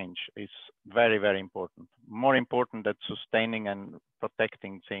to change is very, very important. More important than sustaining and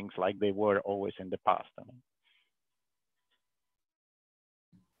protecting things like they were always in the past. I mean.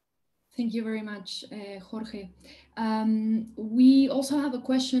 Thank you very much, Jorge. We also have a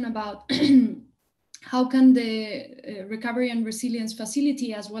question about how can the Recovery and Resilience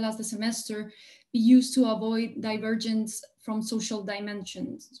Facility, as well as the semester, be used to avoid divergence from social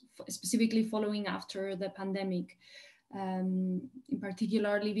dimensions, specifically following after the pandemic, in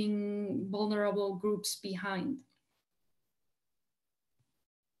particular leaving vulnerable groups behind.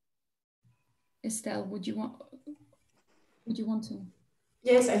 Estelle, would you want to?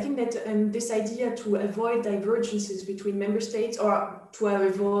 Yes, I think that this idea to avoid divergences between member states, or to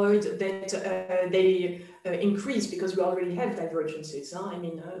avoid that they increase, because we already have divergences. Huh? I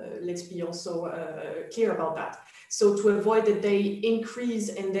mean, let's be also clear about that. So to avoid that they increase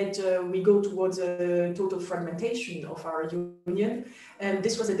and that we go towards a total fragmentation of our union, and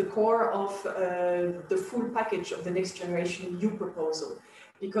this was at the core of the full package of the Next Generation EU proposal.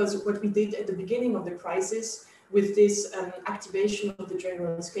 Because what we did at the beginning of the crisis with this activation of the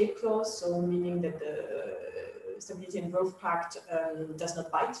General Escape Clause, so meaning that the Stability and Growth Pact does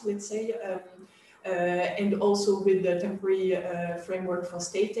not bite, let's say, and also with the temporary framework for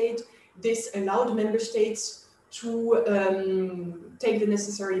state aid, this allowed member states to take the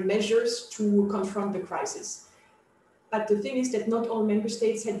necessary measures to confront the crisis. But the thing is that not all member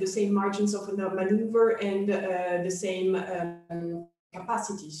states had the same margins of maneuver and the same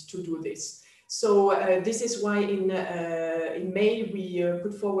capacities to do this. So this is why in May we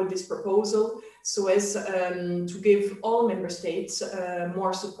put forward this proposal so as to give all member states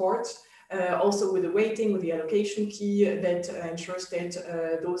more support, also with the weighting, with the allocation key that ensures that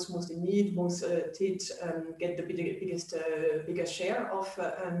those most in need, most get the biggest share of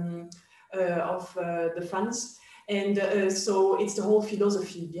the funds. And so it's the whole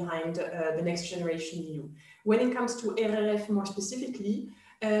philosophy behind the Next Generation EU. When it comes to RRF more specifically,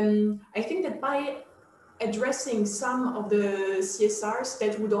 I think that by addressing some of the CSRs,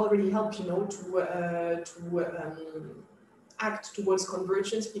 that would already help, you know, to act towards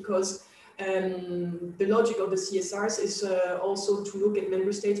convergence, because the logic of the CSRs is also to look at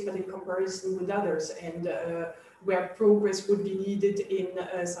member states, but in comparison with others, and where progress would be needed in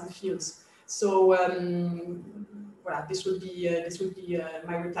some fields. So, well, this would be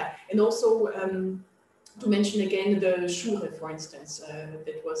my reply. And also, to mention again the Shure, for instance,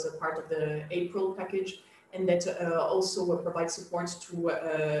 that was a part of the April package, and that also provides support to,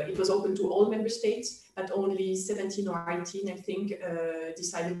 it was open to all member states, but only 17 or 18, I think,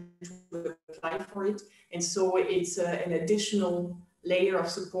 decided to apply for it. And so it's an additional layer of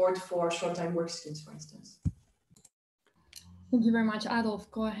support for short-time work schemes, for instance. Thank you very much.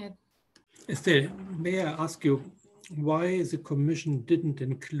 Adolf, go ahead. Estelle, may I ask you why the Commission didn't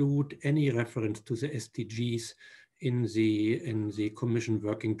include any reference to the SDGs in the Commission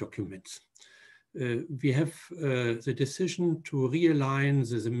working documents? We have the decision to realign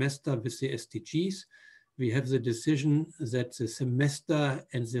the semester with the SDGs. We have the decision that the semester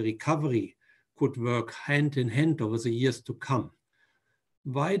and the recovery could work hand in hand over the years to come.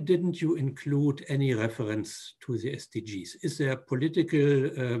 Why didn't you include any reference to the SDGs? Is there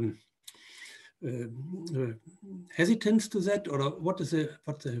political hesitance to that, or what's the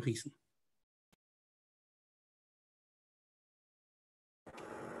reason?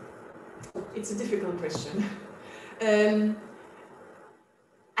 It's a difficult question.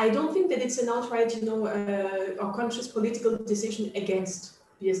 I don't think that it's an outright, you know, or conscious political decision against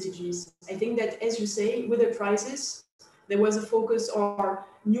the SDGs. I think that, as you say, with the crisis, there was a focus, or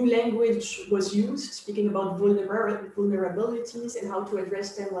new language was used, speaking about vulnerabilities and how to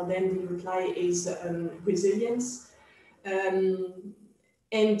address them. Well, then the reply is resilience.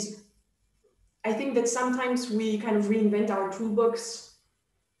 And I think that sometimes we kind of reinvent our toolbox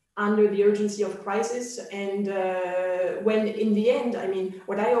under the urgency of crisis. And when in the end, I mean,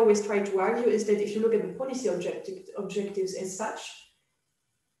 what I always try to argue is that if you look at the policy objectives as such,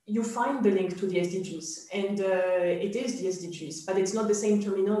 you find the link to the SDGs, and it is the SDGs, but it's not the same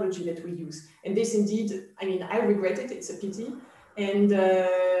terminology that we use. And this indeed, I mean, I regret it, it's a pity. And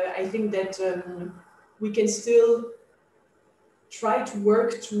I think that we can still try to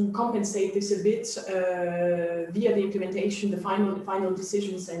work to compensate this a bit via the implementation, the final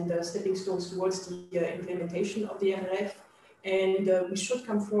decisions and stepping stones towards the implementation of the RRF. And we should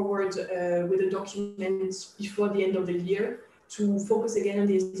come forward with a document before the end of the year to focus again on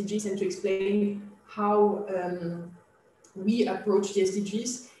the SDGs and to explain how we approach the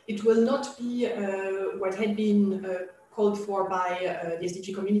SDGs. It will not be what had been called for by the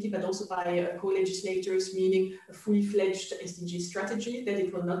SDG community, but also by co-legislators, meaning a fully fledged SDG strategy, that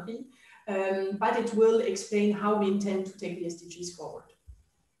it will not be. But it will explain how we intend to take the SDGs forward.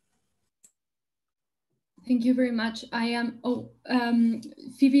 Thank you very much. I am,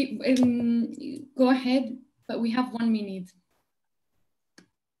 Phoebe, go ahead, but we have 1 minute.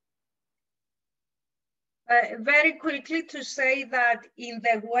 Very quickly to say that in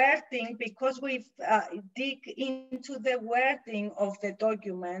the wording, because we've dig into the wording of the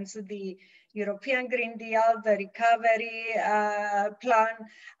documents, the European Green Deal, the recovery plan,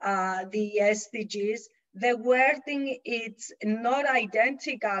 the SDGs, the wording is not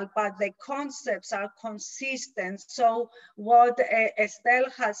identical, but the concepts are consistent. So what Estelle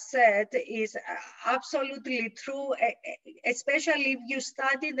has said is absolutely true, especially if you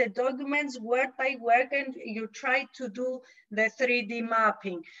study the documents word by word and you try to do the 3D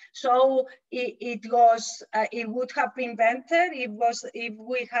mapping. So it would have been better if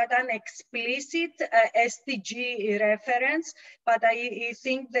we had an explicit SDG reference, but I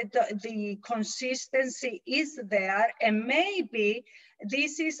think that the consistency is there, and maybe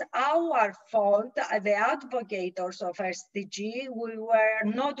this is our fault, the advocates of SDG. We were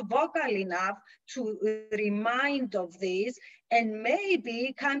not vocal enough to remind of this, and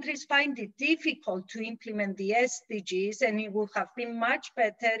maybe countries find it difficult to implement the SDGs, and it would have been much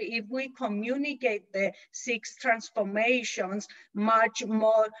better if we communicate the 6 transformations much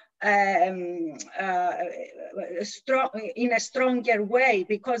more in a stronger way,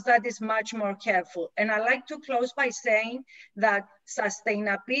 because that is much more careful. And I like to close by saying that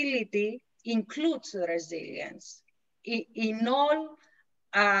sustainability includes resilience in all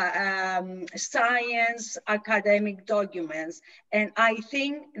science academic documents. And I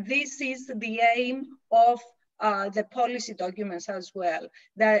think this is the aim of the policy documents as well.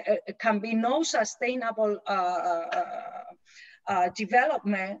 There can be no sustainable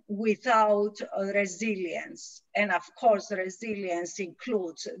development without resilience. And of course, resilience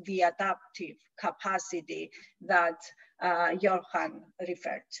includes the adaptive capacity that Johan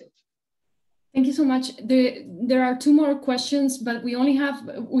referred to. Thank you so much. There are 2 more questions, but we have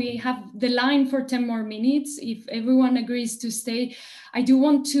the line for 10 more minutes. If everyone agrees to stay, I do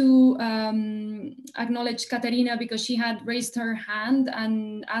want to acknowledge Katerina, because she had raised her hand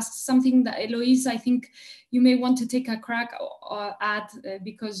and asked something that Eloise, I think you may want to take a crack at,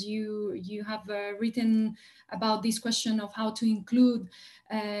 because you have written about this question of how to include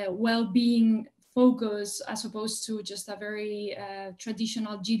well-being focus as opposed to just a very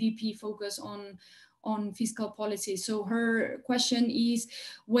traditional GDP focus on fiscal policy. So her question is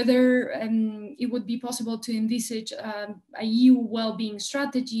whether it would be possible to envisage a EU well-being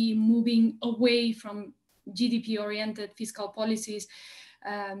strategy moving away from GDP-oriented fiscal policies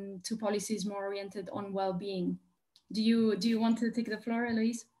to policies more oriented on well-being. Do you want to take the floor,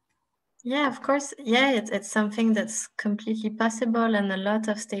 Eloise? Yeah, of course. Yeah, it's something that's completely possible, and a lot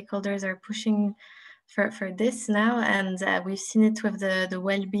of stakeholders are pushing for this now. And we've seen it with the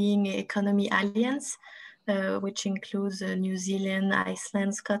Wellbeing Economy Alliance, which includes New Zealand,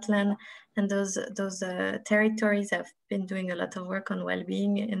 Iceland, Scotland, and those territories have been doing a lot of work on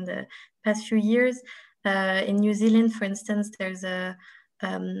well-being in the past few years. In New Zealand, for instance, there's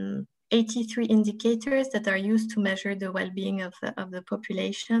 83 indicators that are used to measure the well-being of the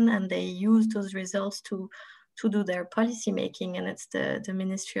population, and they use those results to do their policy making, and it's the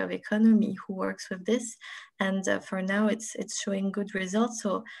Ministry of Economy who works with this, and for now it's showing good results.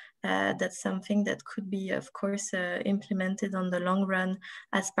 So that's something that could be, of course, implemented on the long run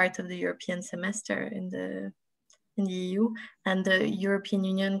as part of the European semester in the EU, and the European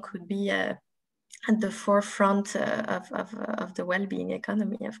Union could be at the forefront of the well-being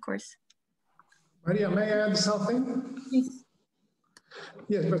economy, of course. Maria, may I add something? Yes.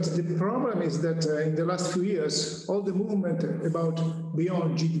 Yes, but the problem is that in the last few years, all the movement about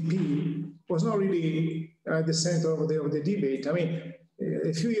beyond GDP was not really at the center of the debate. I mean,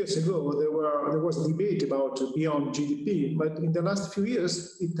 a few years ago, there was debate about beyond GDP, but in the last few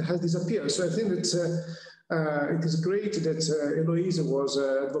years, it has disappeared. So I think that it is great that Eloise was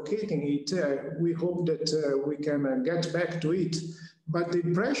advocating it. We hope that we can get back to it. But the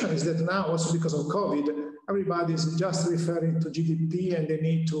impression is that now, also because of COVID, everybody is just referring to GDP and they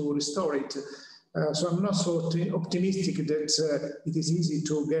need to restore it. So I'm not so optimistic that it is easy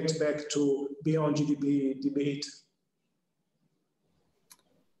to get back to beyond GDP debate.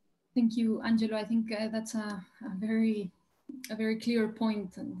 Thank you, Angelo. I think that's a very clear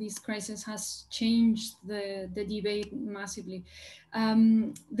point. This crisis has changed the debate massively.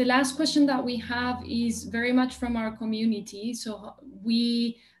 The last question that we have is very much from our community. So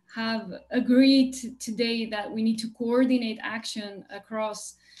we have agreed today that we need to coordinate action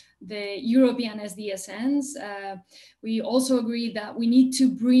across the European SDGs. We also agreed that we need to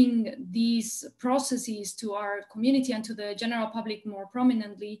bring these processes to our community and to the general public more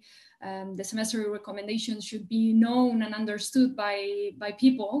prominently. The semester recommendations should be known and understood by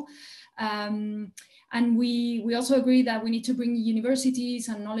people. And we also agree that we need to bring universities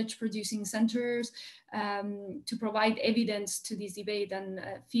and knowledge producing centers to provide evidence to this debate. And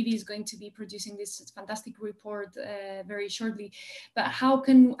Phoebe is going to be producing this fantastic report very shortly. But how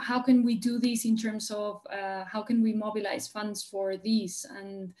can we do this in terms of how can we mobilize funds for these?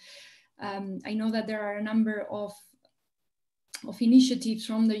 And I know that there are a number of initiatives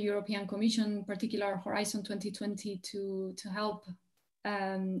from the European Commission, in particular Horizon 2020, to help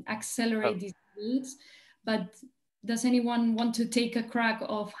accelerate these needs. But does anyone want to take a crack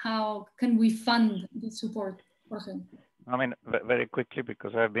of how can we fund this support? Jorge? I mean, very quickly,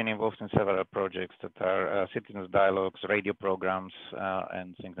 because I've been involved in several projects that are citizens dialogues, radio programs,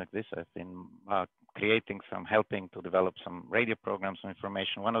 and things like this. I've been helping to develop some radio programs and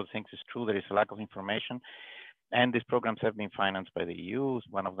information. One of the things is true, there is a lack of information. And these programs have been financed by the EU.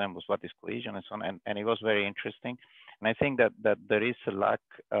 One of them was What is Cohesion and so on. And it was very interesting. And I think that there is a lack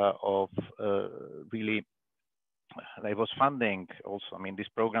of really, there was funding also. I mean, these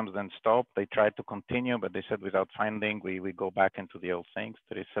programs then stopped. They tried to continue, but they said without funding, we go back into the old things.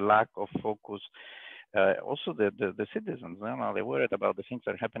 There is a lack of focus. Also, the citizens, you know, they're worried about the things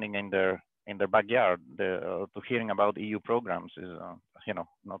that are happening in their backyard. To hearing about EU programs is, you know,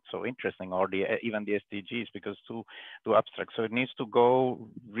 not so interesting, or even the SDGs, because too abstract. So it needs to go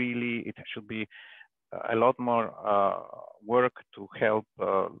really. It should be a lot more work to help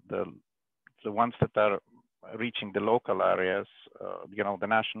the ones that are reaching the local areas, you know, the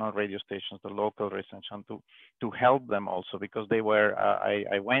national radio stations, the local research, to help them also, because they were,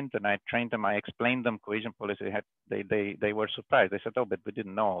 I went and I trained them, I explained them cohesion policy, they were surprised. They said, oh, but we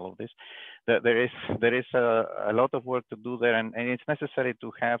didn't know all of this. There is a lot of work to do there, and it's necessary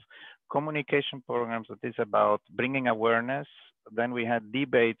to have communication programs that is about bringing awareness. Then we had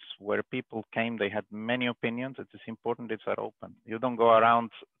debates where people came, they had many opinions. It is important it's open. You don't go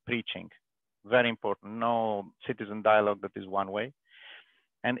around preaching. Very important, no citizen dialogue that is one way.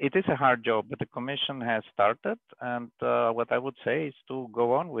 And it is a hard job, but the Commission has started. And what I would say is to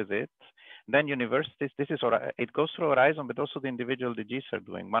go on with it. Then universities, it goes through Horizon, but also the individual DGs are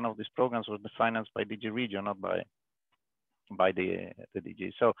doing. One of these programs was financed by DG Region, not by the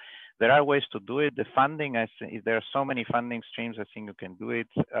DG. So there are ways to do it. The funding, I think, there are so many funding streams, I think you can do it.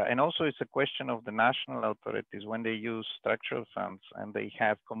 And also it's a question of the national authorities when they use structural funds and they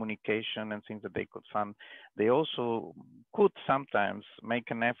have communication and things that they could fund. They also could sometimes make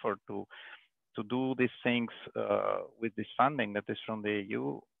an effort to do these things with this funding that is from the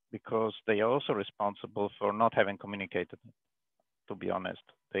EU, because they are also responsible for not having communicated it, to be honest.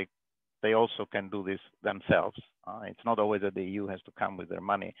 They also can do this themselves. It's not always that the EU has to come with their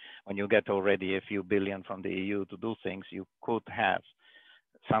money. When you get already a few billion from the EU to do things, you could have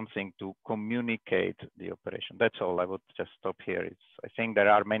something to communicate the operation. That's all. I would just stop here. I think there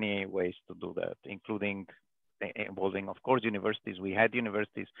are many ways to do that, including involving, of course, universities. We had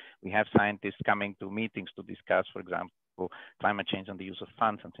universities. We have scientists coming to meetings to discuss, for example, climate change and the use of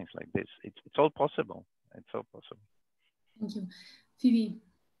funds and things like this. It's all possible. It's all possible. Thank you. Phoebe.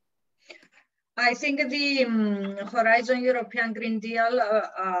 I think the Horizon European Green Deal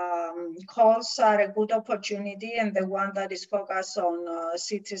calls are a good opportunity, and the one that is focused on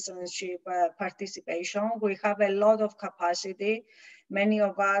citizenship participation. We have a lot of capacity. Many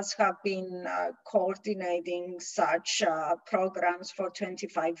of us have been coordinating such programs for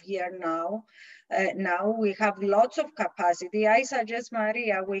 25 years now. Now we have lots of capacity. I suggest,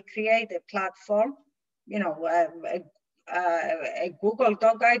 Maria, we create a platform, you know, a Google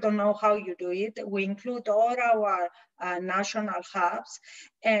Doc. I don't know how you do it. We include all our national hubs,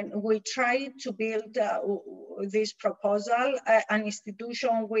 and we try to build this proposal. An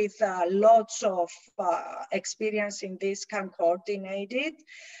institution with lots of experience in this can coordinate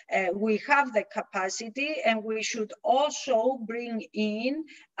it. We have the capacity, and we should also bring in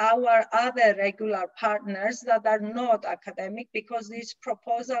our other regular partners that are not academic, because this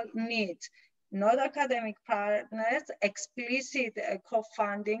proposal needs not academic partners, explicit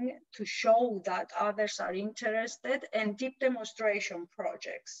co-funding to show that others are interested, and deep demonstration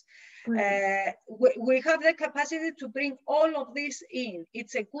projects. We have the capacity to bring all of this in.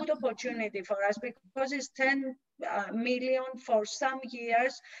 It's a good opportunity for us, because it's 10 million for some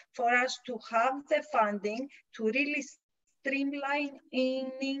years for us to have the funding to really streamline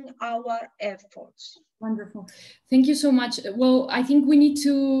in our efforts. Wonderful. Thank you so much. Well, I think we need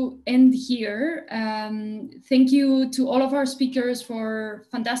to end here. Thank you to all of our speakers for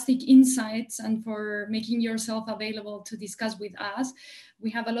fantastic insights and for making yourself available to discuss with us. we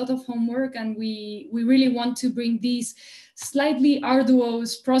have a lot of homework, and we really want to bring these slightly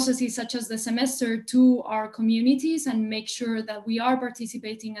arduous processes such as the semester to our communities and make sure that we are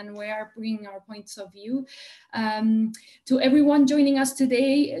participating and we are bringing our points of view. To everyone joining us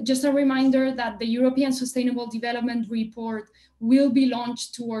today, just a reminder that the European Sustainable Development Report will be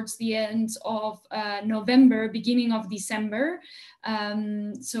launched towards the end of November, beginning of December.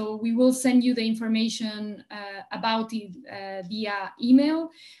 So we will send you the information about it via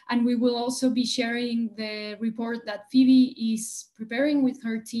email, and we will also be sharing the report that Phoebe is preparing with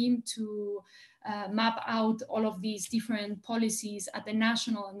her team to map out all of these different policies at the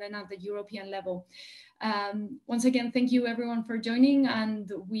national and then at the European level. Once again, thank you everyone for joining,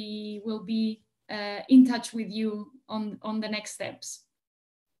 and we will be in touch with you on the next steps.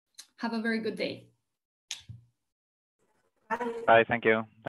 Have a very good day. Bye, thank you.